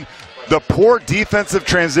 But then the poor defensive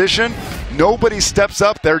transition, nobody steps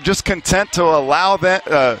up. They're just content to allow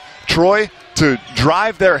that, Troy to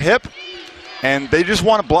drive their hip, and they just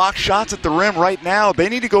want to block shots at the rim right now. They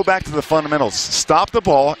need to go back to the fundamentals. Stop the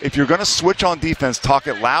ball. If you're going to switch on defense, talk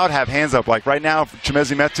it loud, have hands up. Like right now,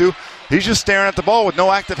 Chimezie Metu, he's just staring at the ball with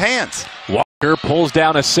no active hands. Walker pulls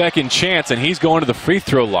down a second chance, and he's going to the free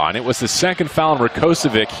throw line. It was the second foul on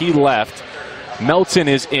Rakocevic. He left. Melton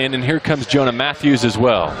is in, and here comes Jonah Matthews as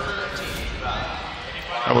well.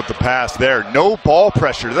 How about the pass there? No ball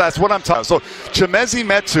pressure. That's what I'm talking about. So Chimezie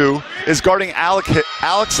Metu is guarding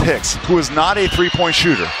Alex Hicks, who is not a three-point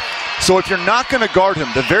shooter. So if you're not going to guard him,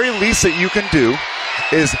 the very least that you can do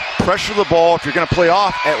is pressure the ball. If you're going to play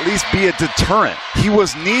off, at least be a deterrent. He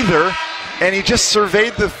was neither, and he just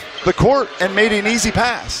surveyed the court and made an easy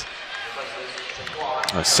pass.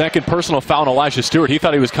 A second personal foul on Elijah Stewart. He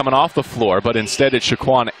thought he was coming off the floor, but instead it's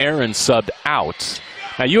Shaquan Aaron subbed out.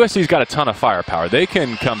 Now, USC's got a ton of firepower. They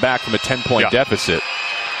can come back from a 10-point deficit.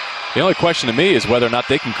 The only question to me is whether or not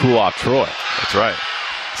they can cool off Troy. That's right.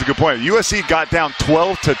 That's a good point. USC got down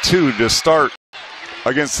 12-2 to start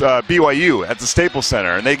against BYU at the Staples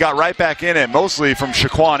Center, and they got right back in it, mostly from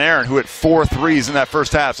Shaquan Aaron, who hit 4 threes in that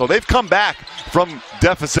first half. So they've come back from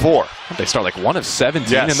deficit 4. They start like 1 of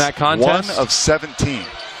 17 in that contest. 1 of 17.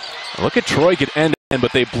 Look at Troy get end in,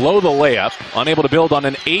 but they blow the layup, unable to build on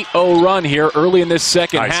an 8-0 run here early in this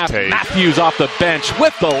second half. Take. Matthews off the bench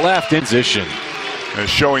with the left in position. And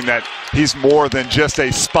showing that he's more than just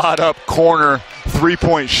a spot-up corner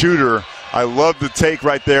three-point shooter. I love the take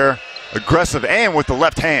right there. Aggressive and with the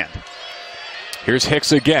left hand. Here's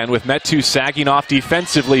Hicks again with Metu sagging off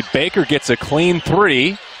defensively. Baker gets a clean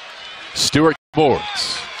 3. Stewart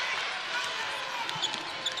boards.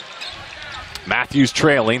 Matthews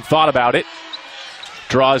trailing, thought about it.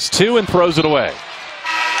 Draws 2 and throws it away.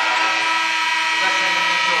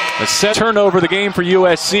 A set turnover the game for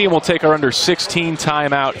USC, and we'll take our under 16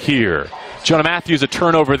 timeout here. Jonah Matthews a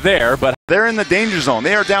turnover there, but they're in the danger zone.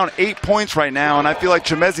 They are down 8 points right now, and I feel like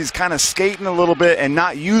Chimezi's kind of skating a little bit and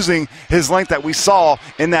not using his length that we saw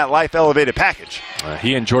in that life elevated package.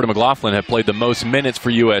 He and Jordan McLaughlin have played the most minutes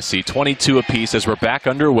for USC, 22 apiece as we're back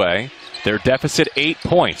underway. Their deficit 8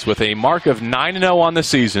 points with a mark of 9-0 on the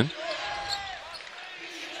season.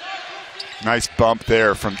 Nice bump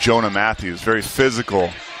there from Jonah Matthews, very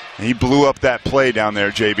physical. And he blew up that play down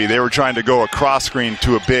there, JB. They were trying to go a cross screen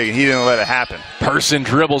to a big, and he didn't let it happen. Person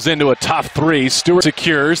dribbles into a tough 3. Stewart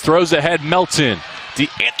secures, throws ahead Melton.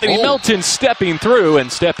 Anthony Melton stepping through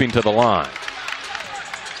and stepping to the line.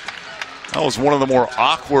 That was one of the more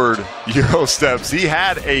awkward Euro steps. He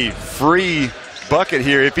had a free bucket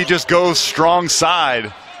here if he just goes strong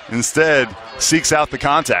side. Instead, seeks out the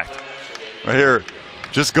contact. Right here,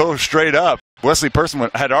 just go straight up. Wesley Person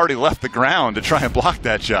had already left the ground to try and block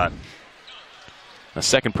that shot. A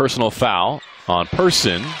second personal foul on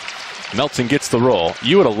Person. Melton gets the roll.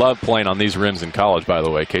 You would have loved playing on these rims in college, by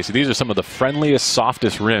the way, Casey. These are some of the friendliest,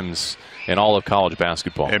 softest rims in all of college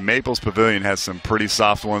basketball. And Maples Pavilion has some pretty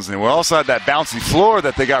soft ones. And we also had that bouncy floor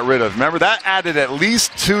that they got rid of. Remember, that added at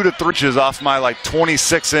least 2 to 3 inches off my like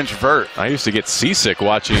 26-inch vert. I used to get seasick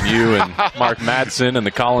watching you and Mark Madsen and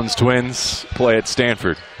the Collins twins play at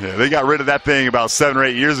Stanford. Yeah, they got rid of that thing about 7 or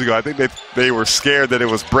 8 years ago. I think they were scared that it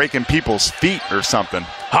was breaking people's feet or something.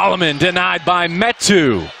 Holloman denied by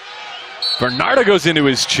Metu. Bernardo goes into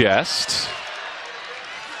his chest.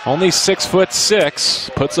 Only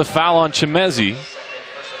 6'6", puts a foul on Chimezi.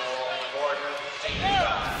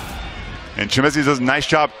 And Chimezi does a nice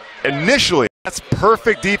job initially. That's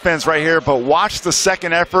perfect defense right here, but watch the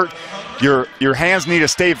second effort. Your hands need to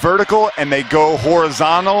stay vertical, and they go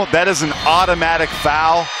horizontal. That is an automatic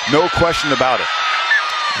foul, no question about it.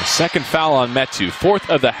 The second foul on Metu, 4th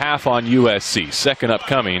of the half on USC. Second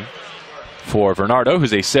upcoming for Bernardo,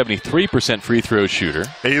 who's a 73% free throw shooter.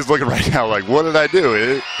 He's looking right now like, what did I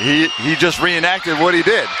do? He just reenacted what he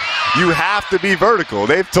did. You have to be vertical.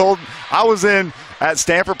 They've told, I was in at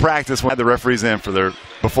Stanford practice when I had the referees in for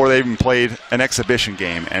before they even played an exhibition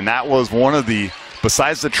game, and that was one of the,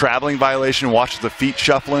 besides the traveling violation, watch the feet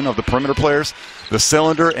shuffling of the perimeter players, the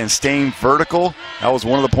cylinder and staying vertical, that was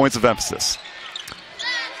one of the points of emphasis.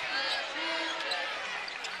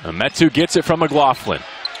 Metu gets it from McLaughlin.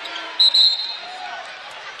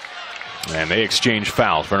 And they exchange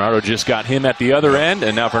fouls. Bernardo just got him at the other end,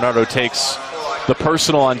 and now Bernardo takes the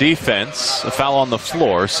personal on defense. A foul on the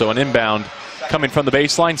floor, so an inbound coming from the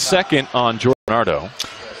baseline. Second on Jordan Bernardo.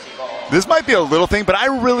 This might be a little thing, but I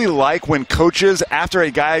really like when coaches, after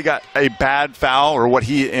a guy got a bad foul or what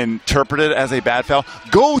he interpreted as a bad foul,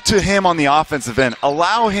 go to him on the offensive end,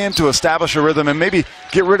 allow him to establish a rhythm and maybe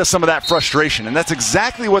get rid of some of that frustration. And that's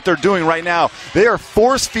exactly what they're doing right now. They are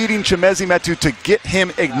force-feeding Chimezi Metu to get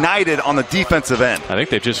him ignited on the defensive end. I think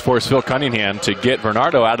they've just forced Phil Cunningham to get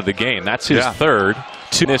Bernardo out of the game. That's his third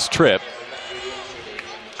to this trip.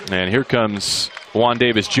 And here comes Juan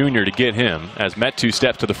Davis Jr. to get him as Metu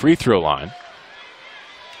steps to the free throw line.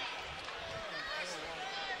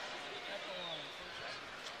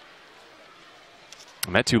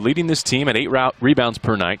 Metu leading this team at 8 rebounds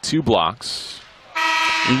per night, 2 blocks.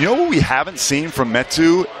 You know what we haven't seen from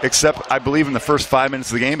Metu, except I believe in the first 5 minutes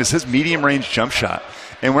of the game, is his medium range jump shot.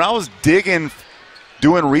 And when I was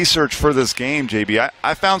doing research for this game, JB,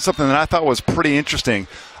 I found something that I thought was pretty interesting.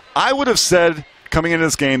 I would have said coming into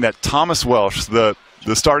this game that Thomas Welsh, the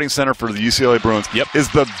the starting center for the UCLA Bruins, is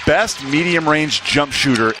the best medium-range jump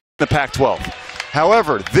shooter in the Pac-12.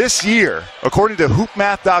 However, this year, according to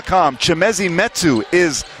hoopmath.com, Chimezie Metu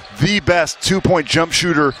is the best two-point jump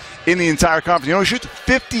shooter in the entire conference. You know, he shoots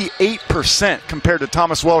 58% compared to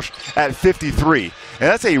Thomas Welsh at 53%. And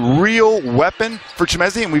that's a real weapon for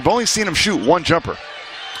Chimezie, and we've only seen him shoot one jumper.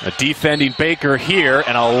 A defending Baker here,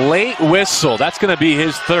 and a late whistle. That's going to be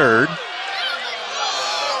his third.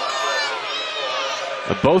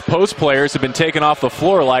 But both post players have been taken off the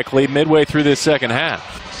floor likely midway through this second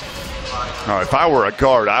half. If I were a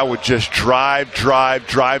guard, I would just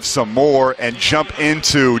drive some more and jump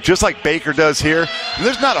into, just like Baker does here. And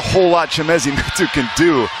there's not a whole lot Chimezie Metu can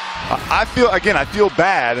do. I feel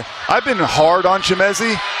bad. I've been hard on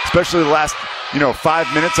Chimezie, especially the last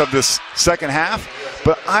 5 minutes of this second half.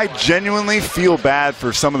 But I genuinely feel bad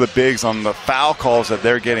for some of the bigs on the foul calls that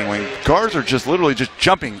they're getting when guards are just literally just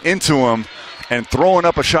jumping into them and throwing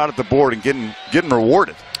up a shot at the board and getting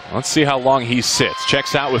rewarded. Let's see how long he sits.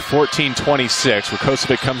 Checks out with 14:26.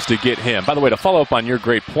 Rakocevic comes to get him. By the way, to follow up on your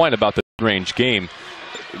great point about the range game,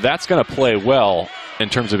 that's going to play well in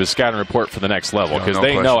terms of his scouting report for the next level, because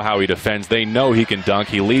they know how he defends. They know he can dunk.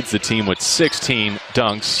 He leads the team with 16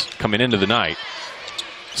 dunks coming into the night.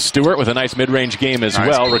 Stewart with a nice mid-range game as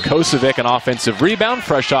well. Rakocevic an offensive rebound,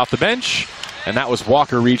 fresh off the bench, and that was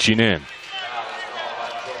Walker reaching in.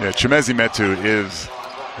 Yeah, Chimezie Metu is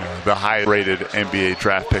the highest-rated NBA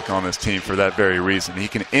draft pick on this team for that very reason. He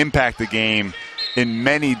can impact the game in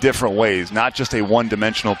many different ways, not just a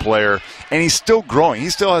one-dimensional player. And he's still growing. He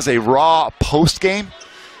still has a raw post game,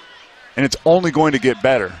 and it's only going to get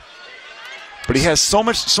better. But he has so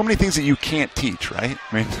many things that you can't teach, right?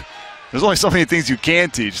 I mean, there's only so many things you can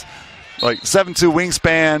teach. Like 7'2"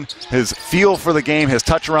 wingspan, his feel for the game, his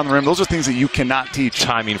touch around the rim, those are things that you cannot teach.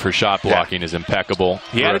 Timing for shot blocking is impeccable.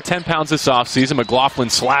 He added 10 pounds this offseason.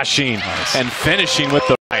 McLaughlin slashing and finishing with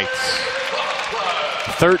the right.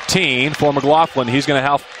 13 for McLaughlin. He's going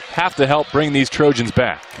to have to help bring these Trojans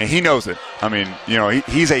back. And he knows it. I mean,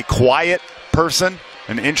 he's a quiet person,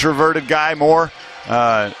 an introverted guy more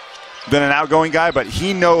than an outgoing guy, but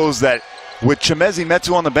he knows that with Chimezie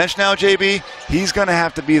Metu on the bench now, JB, he's going to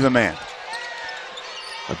have to be the man.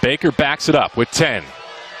 Baker backs it up with 10.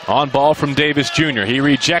 On ball from Davis Jr. He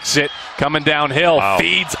rejects it. Coming downhill.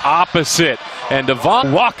 Feeds opposite. And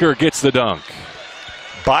Devon Walker gets the dunk.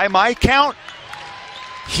 By my count,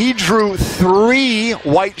 he drew 3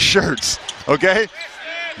 white shirts. Okay?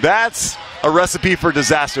 That's a recipe for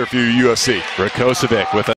disaster for USC.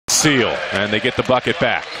 Rakocevic with a seal. And they get the bucket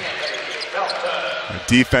back.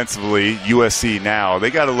 Defensively, USC now, they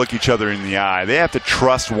got to look each other in the eye. They have to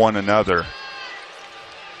trust one another.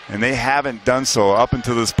 And they haven't done so up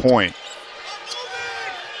until this point.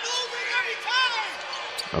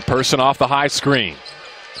 A person off the high screen.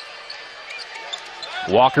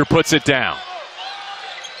 Walker puts it down.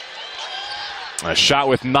 A shot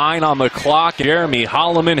with 9 on the clock. Jeremy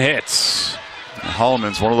Holloman hits.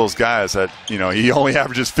 Holloman's one of those guys that, he only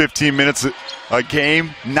averages 15 minutes a game,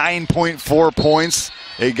 9.4 points.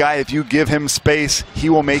 A guy, if you give him space, he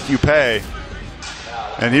will make you pay.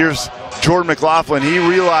 And here's Jordan McLaughlin. He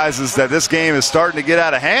realizes that this game is starting to get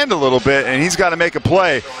out of hand a little bit, and he's got to make a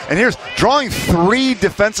play. And here's drawing 3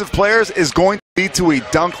 defensive players is going to lead to a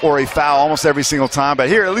dunk or a foul almost every single time. But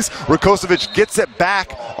here, at least Rakocevic gets it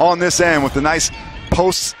back on this end with a nice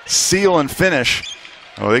post seal and finish.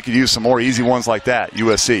 Oh, they could use some more easy ones like that,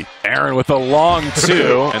 USC. Aaron with a long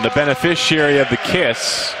 2, and the beneficiary of the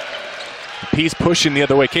kiss. Piece pushing the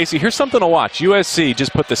other way. Casey, here's something to watch. USC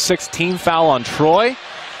just put the 16 foul on Troy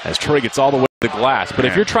as Troy gets all the way to the glass. But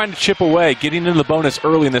if you're trying to chip away, getting into the bonus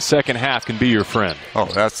early in the second half can be your friend. Oh,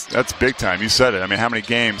 that's big time. You said it. I mean, how many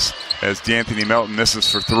games as DeAnthony Melton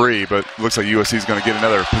misses for 3, but looks like USC is going to get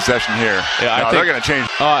another possession here. Yeah, they're going to change.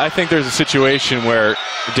 I think there's a situation where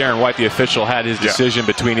Darren White, the official, had his decision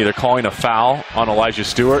between either calling a foul on Elijah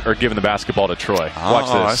Stewart or giving the basketball to Troy. Watch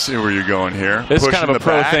this. I see where you're going here. This is kind of a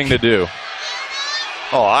pro thing to do.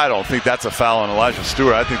 Oh, I don't think that's a foul on Elijah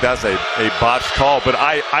Stewart. I think that's a botched call. But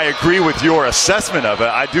I agree with your assessment of it.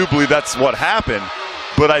 I do believe that's what happened.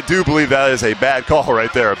 But I do believe that is a bad call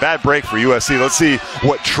right there. A bad break for USC. Let's see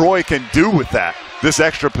what Troy can do with that, this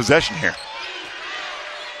extra possession here.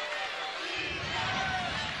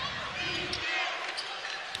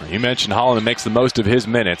 You mentioned Holland makes the most of his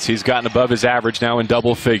minutes. He's gotten above his average now in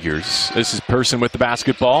double figures. This is Person with the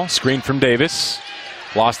basketball. Screen from Davis.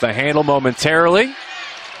 Lost the handle momentarily.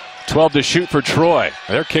 12 to shoot for Troy.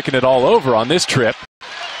 They're kicking it all over on this trip.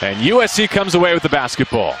 And USC comes away with the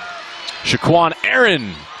basketball. Shaquan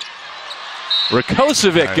Aaron.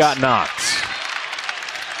 Rakocevic got knocked.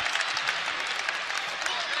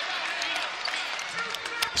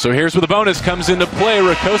 So here's where the bonus comes into play.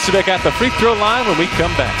 Rakocevic at the free throw line when we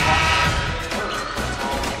come back.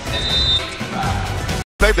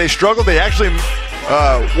 They struggled. They actually,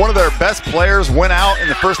 one of their best players went out in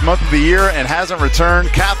the first month of the year and hasn't returned.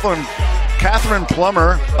 Catherine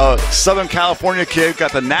Plummer, a Southern California kid,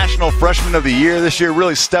 got the National Freshman of the Year this year,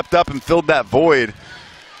 really stepped up and filled that void.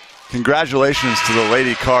 Congratulations to the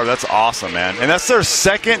Lady Carb. That's awesome, man. And that's their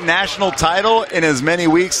second national title in as many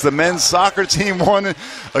weeks. The men's soccer team won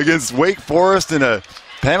against Wake Forest in a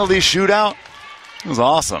penalty shootout. It was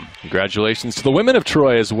awesome. Congratulations to the women of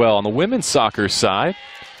Troy as well on the women's soccer side.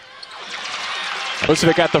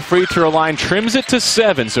 Rakocevic at the free throw line, trims it to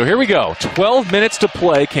 7. So here we go. 12 minutes to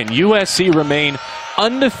play. Can USC remain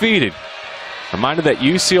undefeated? Reminder that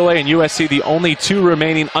UCLA and USC, the only two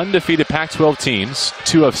remaining undefeated Pac-12 teams,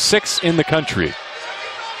 2 of 6 in the country.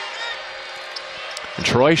 And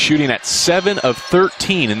Troy shooting at 7 of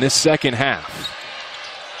 13 in this second half.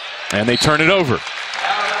 And they turn it over.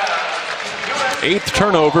 8th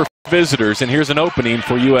turnover for visitors, and here's an opening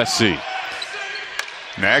for USC.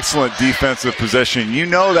 An excellent defensive possession. You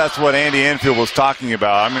know that's what Andy Enfield was talking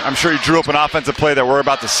about. I'm sure he drew up an offensive play that we're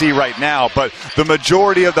about to see right now, but the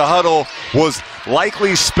majority of the huddle was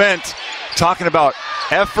likely spent talking about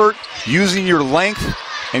effort, using your length,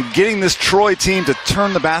 and getting this Troy team to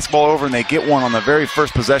turn the basketball over, and they get one on the very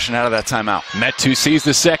first possession out of that timeout. Metu sees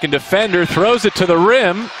the second defender, throws it to the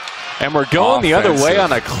rim, and we're going the other way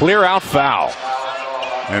on a clear-out foul.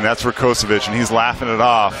 And that's Rakocevic, and he's laughing it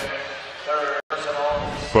off.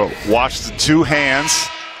 But watch the 2 hands,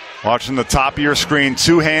 watching the top of your screen,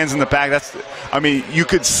 2 hands in the back. I mean, you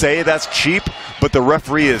could say that's cheap, but the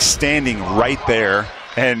referee is standing right there,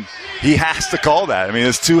 and he has to call that. I mean,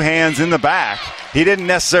 it's 2 hands in the back. He didn't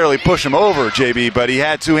necessarily push him over, JB, but he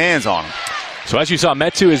had 2 hands on him. So as you saw,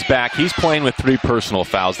 Metu is back. He's playing with 3 personal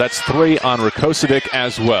fouls. That's 3 on Rakocevic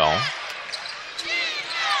as well.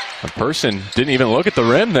 A person didn't even look at the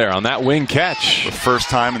rim there on that wing catch. The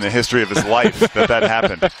first time in the history of his life that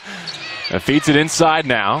happened. And feeds it inside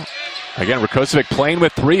now. Again, Rakocevic playing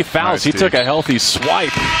with 3 fouls. He took a healthy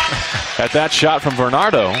swipe at that shot from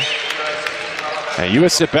Bernardo. And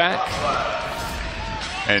USC back.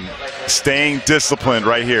 And staying disciplined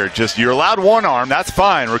right here. Just, you're allowed 1 arm, that's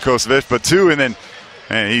fine, Rakocevic, but 2,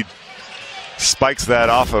 and he spikes that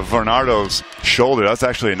off of Bernardo's shoulder. That's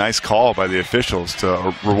actually a nice call by the officials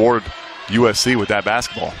to reward USC with that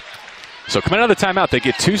basketball. So coming out of the timeout, they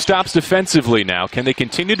get 2 stops defensively now. Can they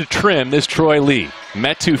continue to trim this Troy lead?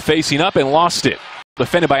 Metu facing up and lost it.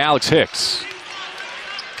 Defended by Alex Hicks.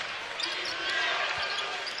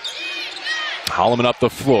 Holloman up the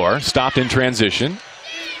floor, stopped in transition.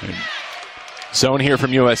 Zone here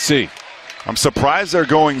from USC. I'm surprised they're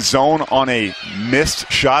going zone on a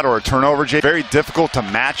missed shot or a turnover, Jay. Very difficult to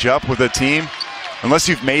match up with a team. Unless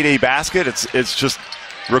you've made a basket, it's just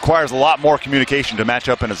requires a lot more communication to match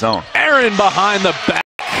up in a zone. Aaron behind the back.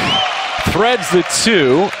 Threads the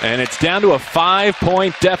 2, and it's down to a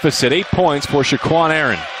 5-point deficit. 8 points for Shaquan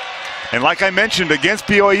Aaron. And like I mentioned, against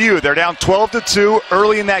BYU, they're down 12-2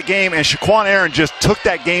 early in that game, and Shaquan Aaron just took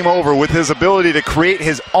that game over with his ability to create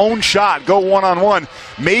his own shot, go one-on-one.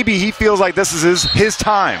 Maybe he feels like this is his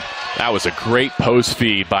time. That was a great post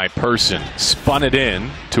feed by Person. Spun it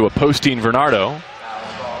in to a posting Bernardo.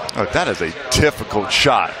 Oh, that is a difficult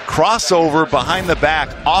shot. Crossover behind the back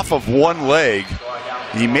off of one leg.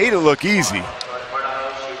 He made it look easy.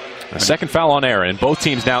 A second foul on Aaron. Both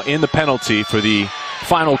teams now in the penalty for the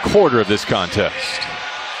final quarter of this contest.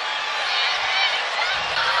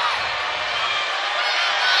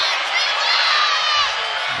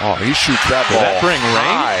 Oh, he shoots that ball. Did that bring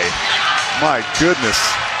rain? My goodness.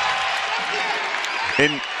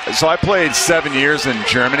 So I played 7 years in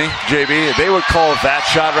Germany, JB. They would call that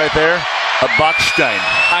shot right there a Buckstein.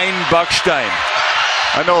 Ein Buckstein.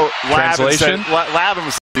 I know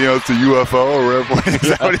Lavin said, it's a UFO or whatever. Is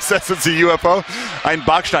that what he says? It's a UFO? Ein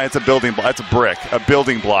Buckstein, it's a building block. It's a brick. A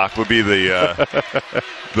building block would be the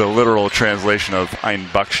literal translation of Ein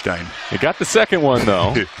Buckstein. You got the second one,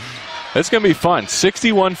 though. It's going to be fun.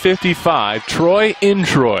 61-55, Troy in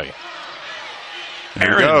Troy.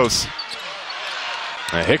 There he goes.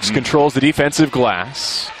 Hicks controls the defensive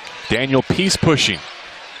glass. Daniel Peace pushing.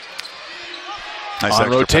 Nice on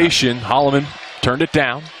rotation, Holloman turned it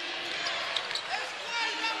down.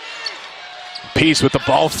 Peace with the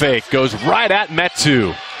ball fake. Goes right at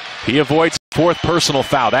Metu. He avoids 4th personal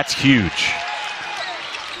foul. That's huge.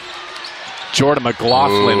 Jordan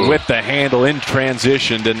McLaughlin with the handle in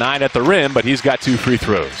transition. Denied at the rim, but he's got 2 free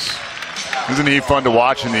throws. Isn't he fun to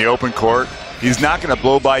watch in the open court? He's not going to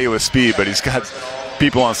blow by you with speed, but he's got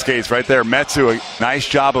people on skates right there. Metu, a nice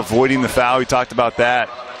job avoiding the foul. We talked about that.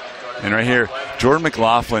 And right here, Jordan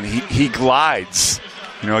McLaughlin, he glides.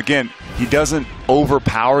 You know, again, he doesn't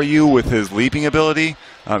overpower you with his leaping ability.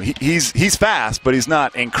 He's fast, but he's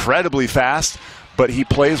not incredibly fast. But he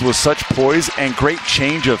plays with such poise and great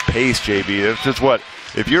change of pace, JB. It's just what,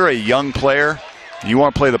 if you're a young player, you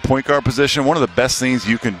want to play the point guard position, one of the best things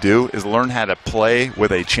you can do is learn how to play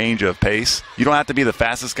with a change of pace. You don't have to be the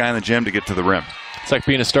fastest guy in the gym to get to the rim. It's like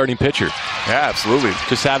being a starting pitcher. Yeah, absolutely.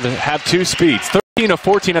 Just have two speeds. 13 of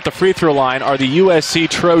 14 at the free throw line are the USC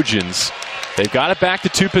Trojans. They've got it back to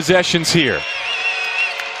 2 possessions here.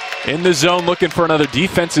 In the zone, looking for another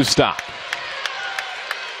defensive stop.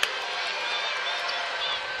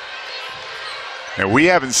 And we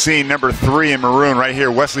haven't seen number 3 in maroon right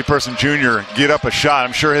here, Wesley Person Jr., get up a shot.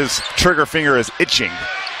 I'm sure his trigger finger is itching.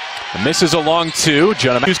 The misses a long 2.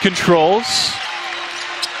 Jonah controls.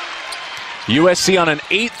 USC on an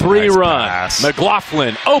 8-3 nice run. Pass.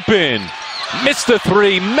 McLaughlin open. Missed the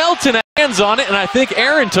 3. Melton hands on it, and I think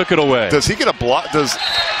Aaron took it away. Does he get a block? Does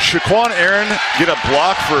Shaquan Aaron get a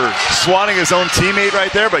block for swatting his own teammate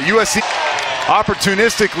right there? But USC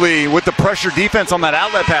opportunistically with the pressure defense on that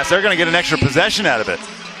outlet pass, they're going to get an extra possession out of it.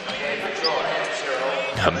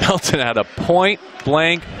 Melton had a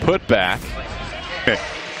point-blank putback.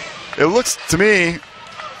 It looks to me,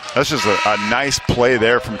 that's just a nice play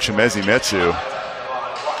there from Chimezie Metu.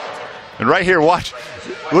 And right here, watch.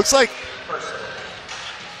 Looks like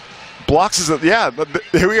blocks is yeah.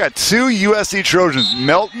 Here we got 2 USC Trojans,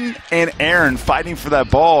 Melton and Aaron, fighting for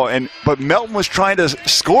that ball. But Melton was trying to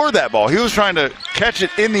score that ball. He was trying to catch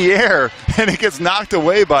it in the air, and it gets knocked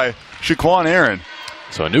away by Shaquan Aaron.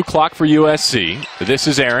 So a new clock for USC. This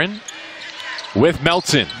is Aaron with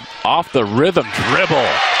Melton off the rhythm dribble.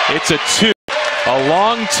 It's a 2. A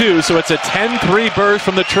long 2, so it's a 10-3 burst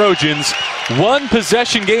from the Trojans. 1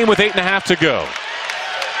 possession game with 8.5 to go.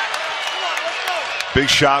 Big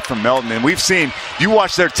shot from Melton, and we've seen, you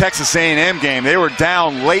watched their Texas A&M game, they were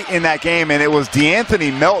down late in that game, and it was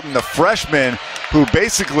DeAnthony Melton, the freshman, who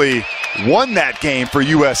basically won that game for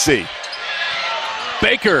USC.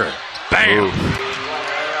 Baker, bam! Ooh.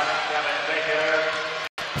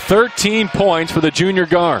 13 points for the junior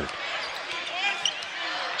guard.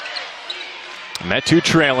 Metu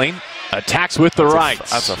trailing, attacks with the right.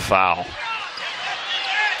 That's a foul.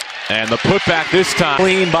 And the putback this time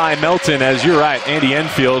clean by Melton, as you're right, Andy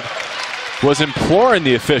Enfield was imploring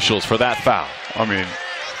the officials for that foul. I mean,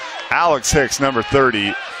 Alex Hicks, number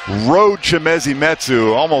 30, rode Chimezie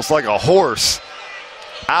Metu almost like a horse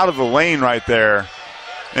out of the lane right there.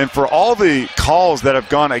 And for all the calls that have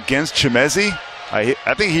gone against Chimezie, I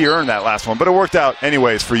think he earned that last one, but it worked out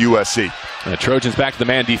anyways for USC. And the Trojans back to the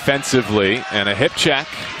man defensively, and a hip check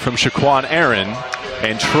from Shaquan Aaron.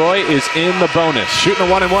 And Troy is in the bonus, shooting a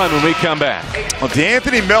 1-and-1 when we come back. Well,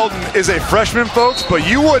 DeAnthony Melton is a freshman, folks, but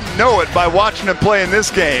you wouldn't know it by watching him play in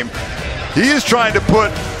this game. He is trying to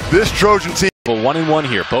put this Trojan team. 1-and-1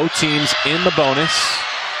 here, both teams in the bonus.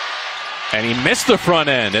 And he missed the front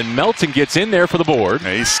end, and Melton gets in there for the board.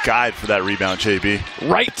 Yeah, he skied for that rebound, JB.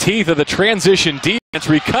 Right teeth of the transition defense,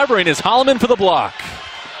 recovering is Holloman for the block.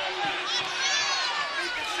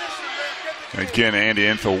 Again, Andy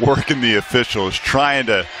Enfield working the officials, trying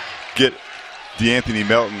to get DeAnthony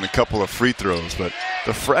Melton a couple of free throws. But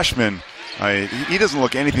the freshman, he doesn't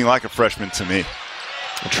look anything like a freshman to me.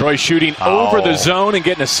 And Troy shooting over the zone and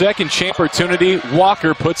getting a second chance opportunity.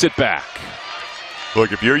 Walker puts it back.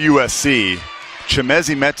 Look, if you're USC,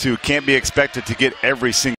 Chimezie Metu can't be expected to get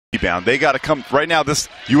every single rebound. They got to come. Right now, this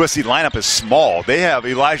USC lineup is small. They have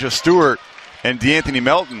Elijah Stewart and DeAnthony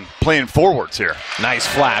Melton playing forwards here. Nice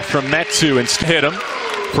flash from Metu and hit him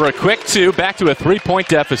for a quick 2. Back to a 3-point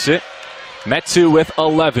deficit. Metu with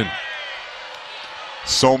 11.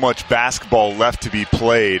 So much basketball left to be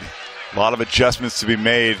played. A lot of adjustments to be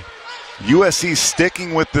made. USC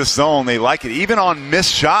sticking with this zone. They like it. Even on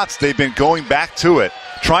missed shots, they've been going back to it,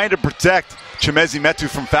 trying to protect Chimezie Metu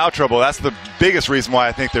from foul trouble. That's the biggest reason why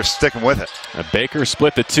I think they're sticking with it. Baker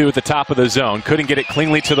split the 2 at the top of the zone. Couldn't get it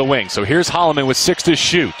cleanly to the wing. So here's Holloman with 6 to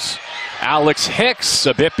shoot. Alex Hicks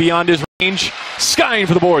a bit beyond his range. Skying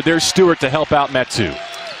for the board. There's Stewart to help out Metu.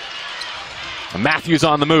 Matthews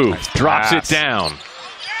on the move. Nice drops pass. It down.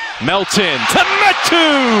 Melton to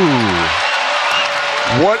Metu.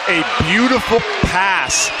 What a beautiful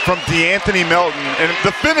pass from DeAnthony Melton. And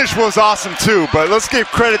the finish was awesome too, but let's give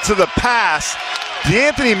credit to the pass.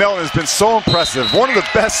 DeAnthony Melton has been so impressive. One of the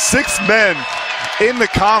best 6 men in the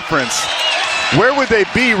conference. Where would they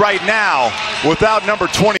be right now without number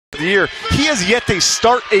 20? the year, he has yet to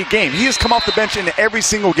start a game. He has come off the bench in every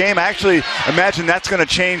single game. I actually imagine that's going to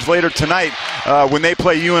change later tonight when they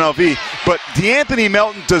play UNLV. But DeAnthony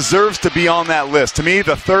Melton deserves to be on that list. To me,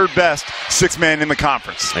 the third best six-man in the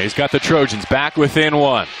conference. He's got the Trojans back within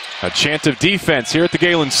one. A chance of defense here at the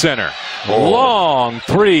Galen Center. Long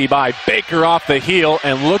three by Baker off the heel,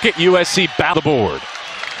 and look at USC battle the board.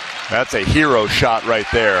 That's a hero shot right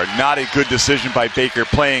there. Not a good decision by Baker,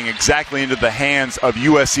 playing exactly into the hands of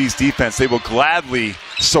USC's defense. They will gladly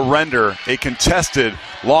surrender a contested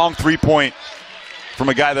long three-point from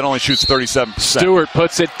a guy that only shoots 37%. Stewart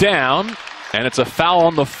puts it down, and it's a foul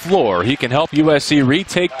on the floor. He can help USC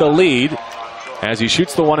retake the lead as he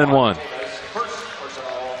shoots the 1-and-1.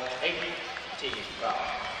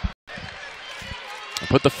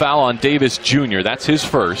 Put the foul on Davis Jr. That's his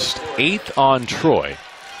first. 8th on Troy.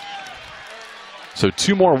 So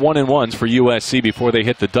 2 more 1-and-1s for USC before they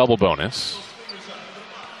hit the double bonus.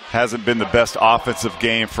 Hasn't been the best offensive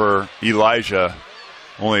game for Elijah.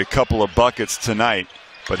 Only a couple of buckets tonight.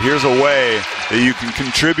 But here's a way that you can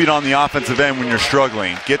contribute on the offensive end when you're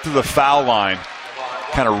struggling. Get to the foul line.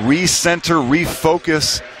 Kind of recenter,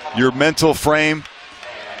 refocus your mental frame.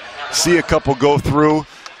 See a couple go through.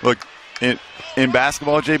 Look, in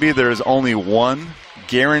basketball, JB, there is only one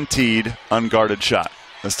guaranteed unguarded shot.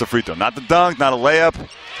 That's the free throw. Not the dunk, not a layup.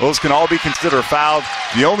 Those can all be considered fouled.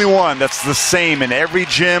 The only one that's the same in every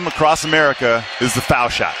gym across America is the foul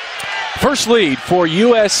shot. First lead for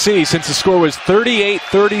USC since the score was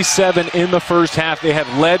 38-37 in the first half. They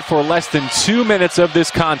have led for less than 2 minutes of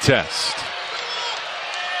this contest.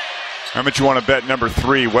 How much you want to bet number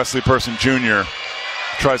 3, Wesley Person Jr.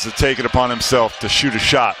 tries to take it upon himself to shoot a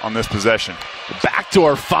shot on this possession.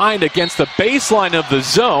 Backdoor find against the baseline of the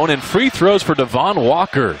zone, and free throws for Devon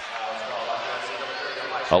Walker.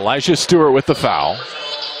 Elijah Stewart with the foul.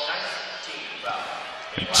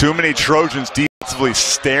 And too many Trojans defensively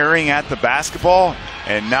staring at the basketball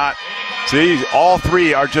and not. See, all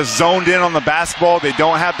three are just zoned in on the basketball. They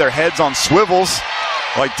don't have their heads on swivels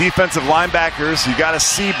like defensive linebackers. You got to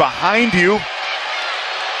see behind you.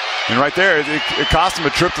 And right there, it cost him a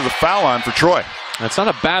trip to the foul line for Troy. It's not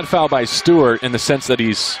a bad foul by Stewart in the sense that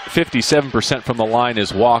he's 57% from the line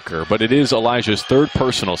as Walker, but it is Elijah's third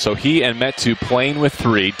personal. So he and Metu playing with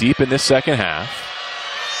 3 deep in this second half.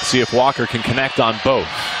 See if Walker can connect on both.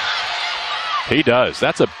 He does.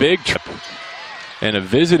 That's a big trip. And a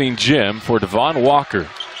visiting gym for Devon Walker.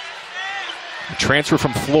 A transfer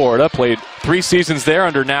from Florida, played 3 seasons there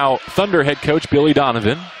under now Thunder head coach Billy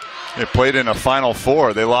Donovan. They played in a Final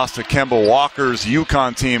Four. They lost to Kemba Walker's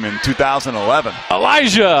UConn team in 2011.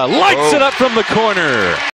 Elijah lights it up from the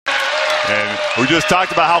corner. And we just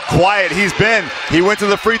talked about how quiet he's been. He went to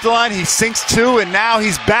the free throw line, he sinks 2, and now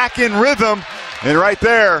he's back in rhythm. And right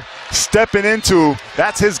there, stepping into,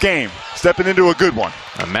 that's his game, stepping into a good one.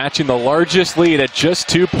 Matching the largest lead at just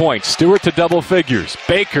 2 points. Stewart to double figures.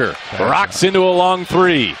 Baker rocks into a long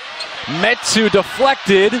 3. Metu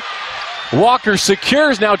deflected. Walker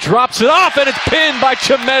secures, now drops it off, and it's pinned by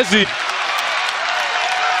Chemezi.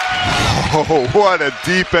 Oh, what a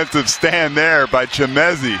defensive stand there by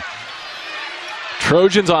Chemezi.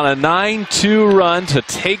 Trojans on a 9-2 run to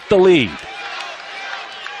take the lead.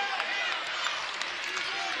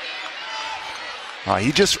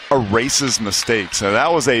 He just erases mistakes. Now,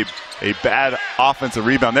 that was a bad offensive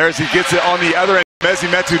rebound. There as he gets it on the other end. Chemezi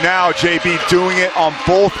Metu now, JB, doing it on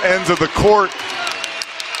both ends of the court.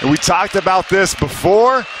 And we talked about this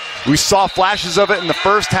before. We saw flashes of it in the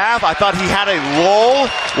first half. I thought he had a lull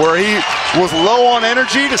where he was low on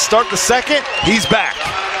energy to start the second. He's back.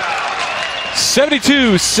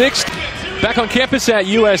 72-60. Back on campus at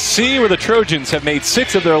USC, where the Trojans have made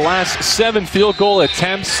 6 of their last 7 field goal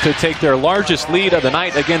attempts to take their largest lead of the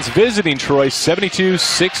night against visiting Troy.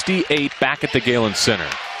 72-68 back at the Galen Center.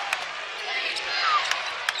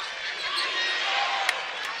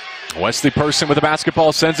 Wesley Person with the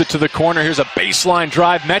basketball sends it to the corner. Here's a baseline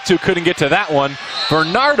drive. Metu couldn't get to that one.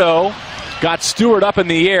 Bernardo got Stewart up in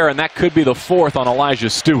the air, and that could be the 4th on Elijah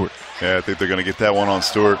Stewart. Yeah, I think they're going to get that one on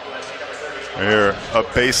Stewart. Here, a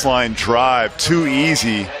baseline drive, too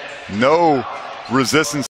easy, no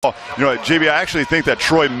resistance. You know what, JB, I actually think that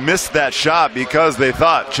Troy missed that shot because they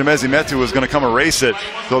thought Chemezi Metu was going to come erase it.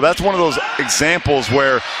 So that's one of those examples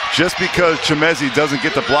where just because Chemezi doesn't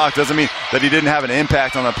get the block doesn't mean that he didn't have an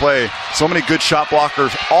impact on the play. So many good shot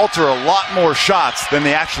blockers alter a lot more shots than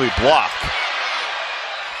they actually block.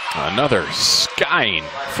 Another skying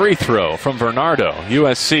free throw from Bernardo.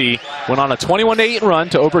 USC went on a 21-8 run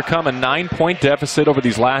to overcome a 9-point deficit over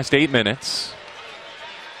these last 8 minutes.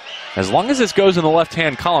 As long as this goes in the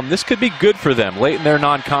left-hand column, this could be good for them late in their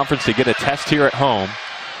non-conference to get a test here at home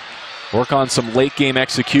Work on some late game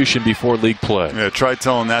execution before league play. Yeah, try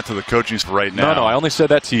telling that to the coaching staff right now. No, I only said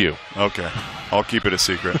that to you. Okay, I'll keep it a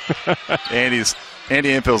secret. Andy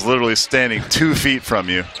Infield's literally standing 2 feet from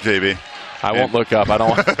you, JB. I won't look up. I don't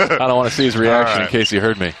want to see his reaction in case he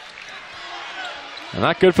heard me.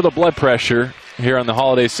 Not good for the blood pressure here on the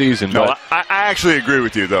holiday season. No, but I actually agree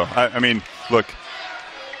with you, though. I mean, look,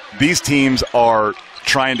 these teams are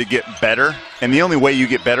trying to get better, and the only way you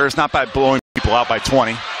get better is not by blowing people out by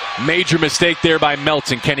 20. Major mistake there by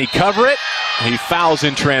Melton. Can he cover it? He fouls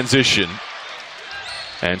in transition.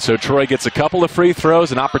 And so Troy gets a couple of free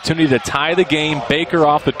throws, an opportunity to tie the game. Baker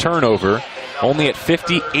off the turnover, only at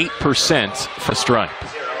 58% for stripe.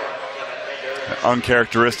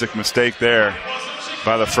 Uncharacteristic mistake there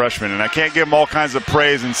by the freshman. And I can't give him all kinds of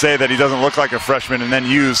praise and say that he doesn't look like a freshman and then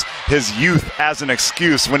use his youth as an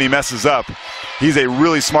excuse when he messes up. He's a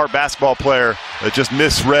really smart basketball player that just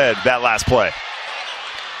misread that last play.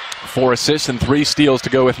 4 assists and 3 steals to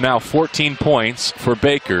go with now 14 points for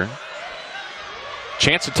Baker.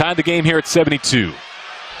 Chance to tie the game here at 72.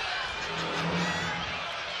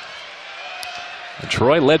 And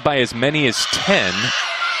Troy led by as many as 10.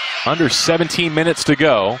 Under 17 minutes to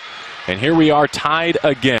go. And here we are tied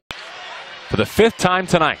again for the 5th time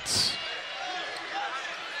tonight.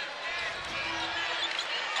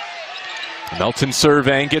 Melton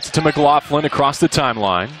surveying, gets it to McLaughlin across the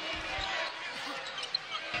timeline.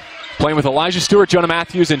 Playing with Elijah Stewart, Jonah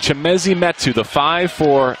Matthews, and Chimezi Metu, the 5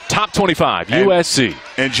 for top 25, USC.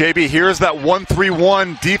 And JB, here's that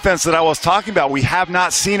 1-3-1 defense that I was talking about. We have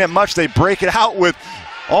not seen it much. They break it out with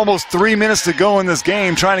almost 3 minutes to go in this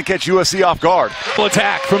game, trying to catch USC off guard.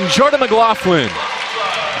 Attack from Jordan McLaughlin.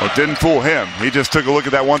 Well, it didn't fool him. He just took a look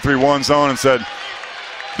at that 1-3-1 zone and said,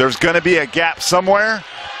 there's going to be a gap somewhere.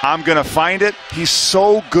 I'm going to find it. He's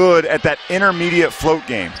so good at that intermediate float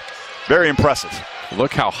game. Very impressive.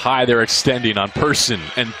 Look how high they're extending on Person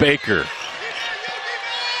and Baker.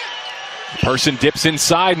 Person dips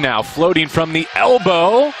inside now, floating from the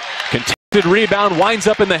elbow. Contested rebound, winds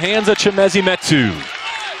up in the hands of Chimezi Metu.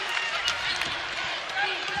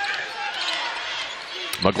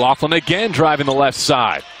 McLaughlin again driving the left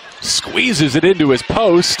side. Squeezes it into his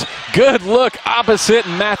post. Good look opposite,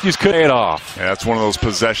 and Matthews could pay it off. Yeah, that's one of those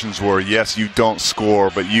possessions where, yes, you don't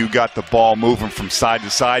score, but you got the ball moving from side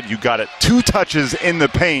to side. You got it 2 touches in the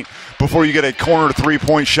paint before you get a corner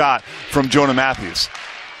 3-point shot from Jonah Matthews.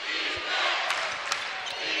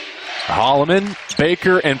 Holloman,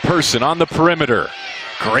 Baker, and Person on the perimeter.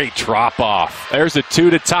 Great drop off. There's a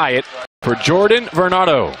 2 to tie it for Jordan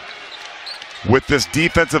Vernado. With this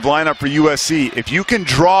defensive lineup for USC, if you can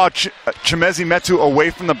draw Chimezi Metu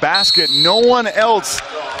away from the basket, no one else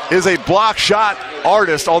is a block shot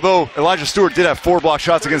artist, although Elijah Stewart did have 4 block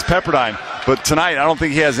shots against Pepperdine, but tonight I don't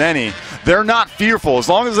think he has any. They're not fearful as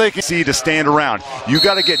long as they can see to stand around. You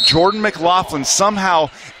got to get Jordan McLaughlin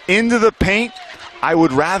somehow into the paint. I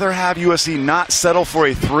would rather have USC not settle for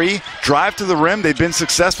a 3, drive to the rim. They've been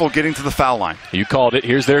successful getting to the foul line. You called it.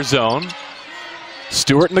 Here's their zone.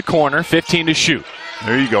 Stewart in the corner, 15 to shoot.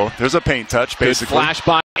 There you go. There's a paint touch, basically. Good flash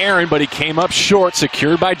by Aaron, but he came up short,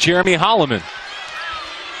 secured by Jeremy Holloman.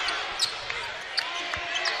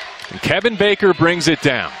 And Kevin Baker brings it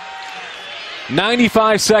down.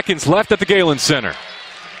 95 seconds left at the Galen Center.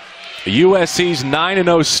 USC's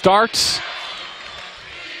 9-0 starts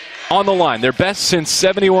on the line. Their best since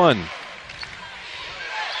 71.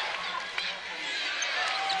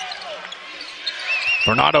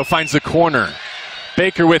 Bernardo finds the corner.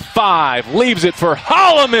 Baker with 5, leaves it for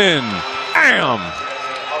Holloman. Bam!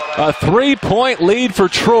 A 3-point lead for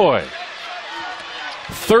Troy.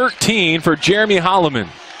 13 for Jeremy Holloman.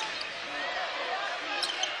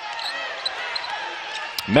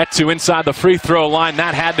 Metu inside the free throw line.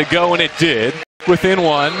 That had to go, and it did. Within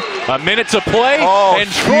 1. A minute to play, and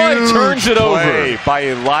Troy turns it over. By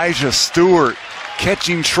Elijah Stewart,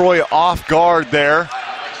 catching Troy off guard there.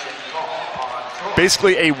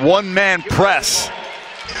 Basically a one-man press.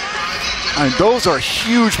 And those are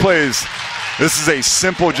huge plays. This is a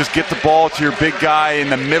simple, just get the ball to your big guy in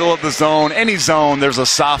the middle of the zone. Any zone, there's a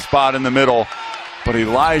soft spot in the middle. But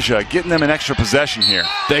Elijah getting them an extra possession here.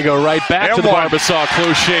 They go right back to the Barbasol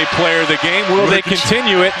Clocher player of the game. Will they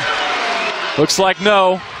continue it? Looks like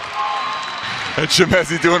no. And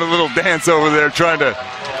Chimezi doing a little dance over there trying to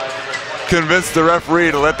convince the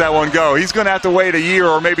referee to let that one go. He's going to have to wait a year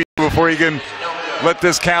or maybe before he can let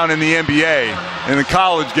this count in the NBA. In the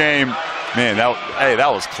college game, man,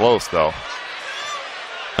 that was close, though.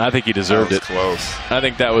 I think he deserved it. Close. I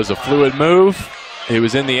think that was a fluid move. He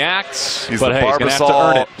was in the act, but hey, he's going to have to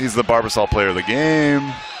earn it. He's the Barbasol player of the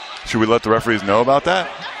game. Should we let the referees know about that?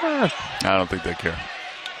 I don't think they care.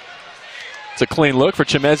 It's a clean look for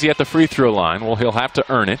Chimezie at the free throw line. Well, he'll have to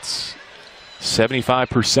earn it.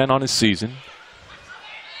 75% on his season.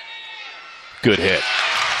 Good hit.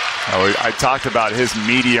 I talked about his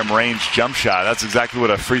medium range jump shot. That's exactly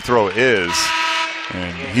what a free throw is.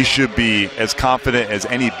 And he should be as confident as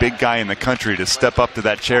any big guy in the country to step up to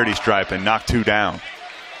that charity stripe and knock 2 down.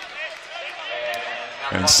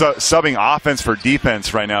 And subbing offense for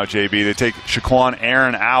defense right now, JB. They take Shaquan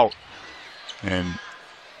Aaron out and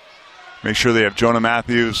make sure they have Jonah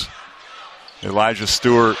Matthews, Elijah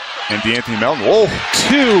Stewart, and DeAnthony Melton. Whoa.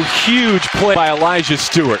 2 huge plays by Elijah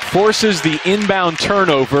Stewart. Forces the inbound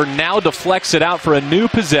turnover, now deflects it out for a new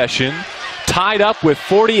possession. Tied up with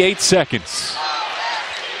 48 seconds.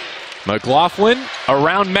 McLaughlin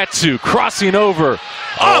around Metu, crossing over,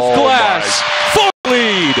 off glass, full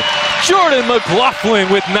lead. Jordan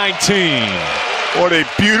McLaughlin with 19. What a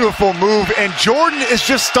beautiful move, and Jordan is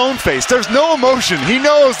just stone-faced. There's no emotion. He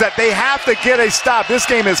knows that they have to get a stop. This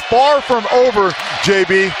game is far from over,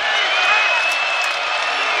 JB.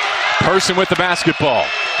 Person with the basketball,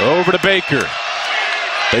 over to Baker.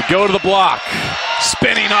 They go to the block,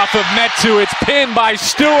 spinning off of Metu. It's pinned by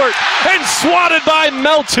Stewart and swatted by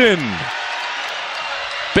Melton.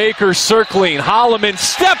 Baker circling, Holloman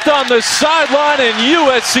stepped on the sideline, and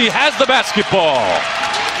USC has the basketball.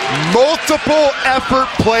 Multiple effort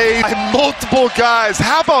plays by multiple guys.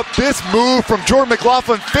 How about this move from Jordan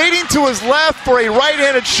McLaughlin, fading to his left for a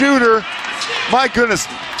right-handed shooter? My goodness,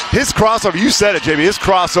 his crossover, you said it, JB, his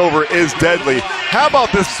crossover is deadly. How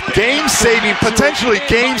about this game-saving, potentially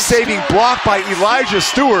game-saving block by Elijah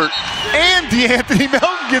Stewart, and DeAnthony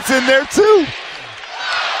Melton gets in there too.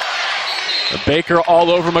 Baker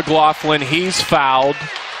all over McLaughlin. He's fouled.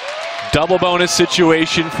 Double bonus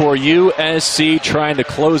situation for USC, trying to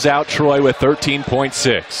close out Troy with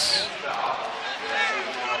 13.6.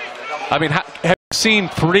 I mean, have you seen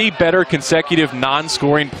 3 better consecutive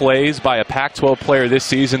non-scoring plays by a Pac-12 player this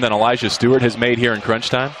season than Elijah Stewart has made here in crunch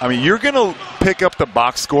time? I mean, you're going to pick up the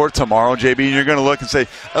box score tomorrow, JB, and you're going to look and say,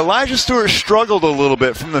 Elijah Stewart struggled a little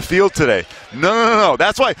bit from the field today. No.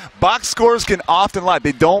 That's why box scores can often lie.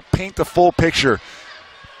 They don't paint the full picture.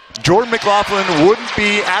 Jordan McLaughlin wouldn't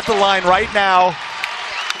be at the line right now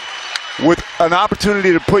with an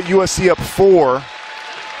opportunity to put USC up 4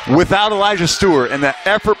 without Elijah Stewart and the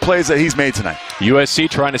effort plays that he's made tonight. USC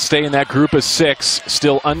trying to stay in that group of 6,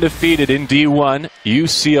 still undefeated in D1.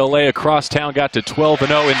 UCLA across town got to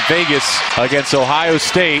 12-0 in Vegas against Ohio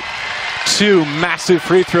State. 2 massive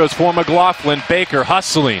free throws for McLaughlin. Baker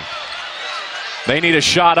hustling. They need a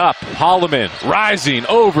shot up. Holloman rising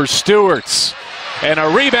over Stewart's. And a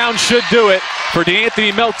rebound should do it for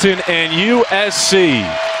DeAnthony Melton and USC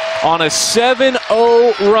on a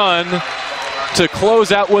 7-0 run to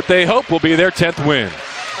close out what they hope will be their 10th win.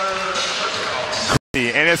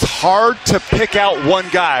 And it's hard to pick out one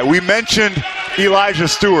guy. We mentioned Elijah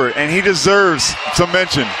Stewart, and he deserves some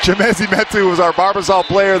mention. Chimezie Metu was our Barbasol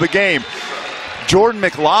player of the game. Jordan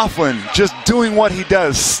McLaughlin just doing what he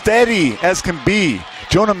does, steady as can be.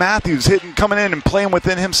 Jonah Matthews coming in and playing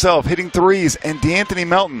within himself, hitting threes, and DeAnthony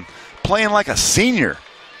Melton playing like a senior.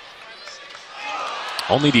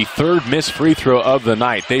 Only the 3rd missed free throw of the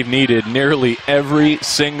night. They've needed nearly every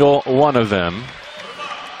single one of them.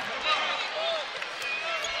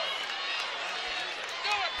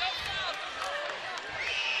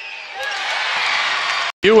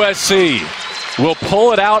 USC will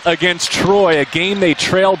pull it out against Troy, a game they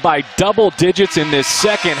trailed by double digits in this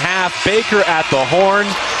second half. Baker at the horn.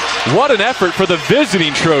 What an effort for the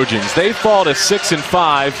visiting Trojans. They fall to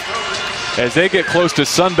 6-5 as they get close to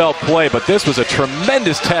Sun Belt play, but this was a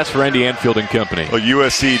tremendous test for Andy Anfield and company. Well,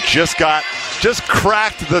 USC just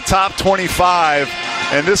cracked the top 25,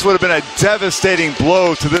 and this would have been a devastating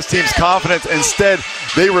blow to this team's confidence. Instead,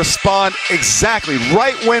 they respond exactly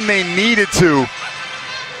right when they needed to.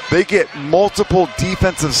 They get multiple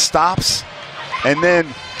defensive stops, and then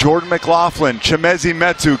Jordan McLaughlin, Chimezie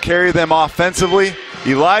Metu carry them offensively.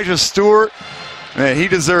 Elijah Stewart, man, he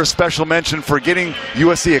deserves special mention for getting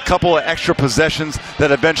USC a couple of extra possessions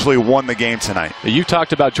that eventually won the game tonight. You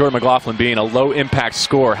talked about Jordan McLaughlin being a low-impact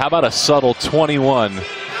scorer. How about a subtle 21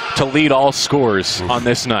 to lead all scores on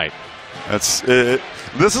this night? That's it.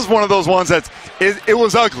 This is one of those ones that it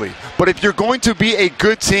was ugly. But if you're going to be a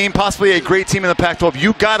good team, possibly a great team in the Pac-12,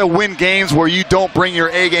 you got to win games where you don't bring your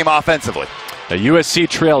A game offensively. The USC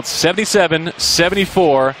trailed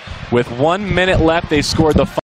 77-74 with 1 minute left. They scored the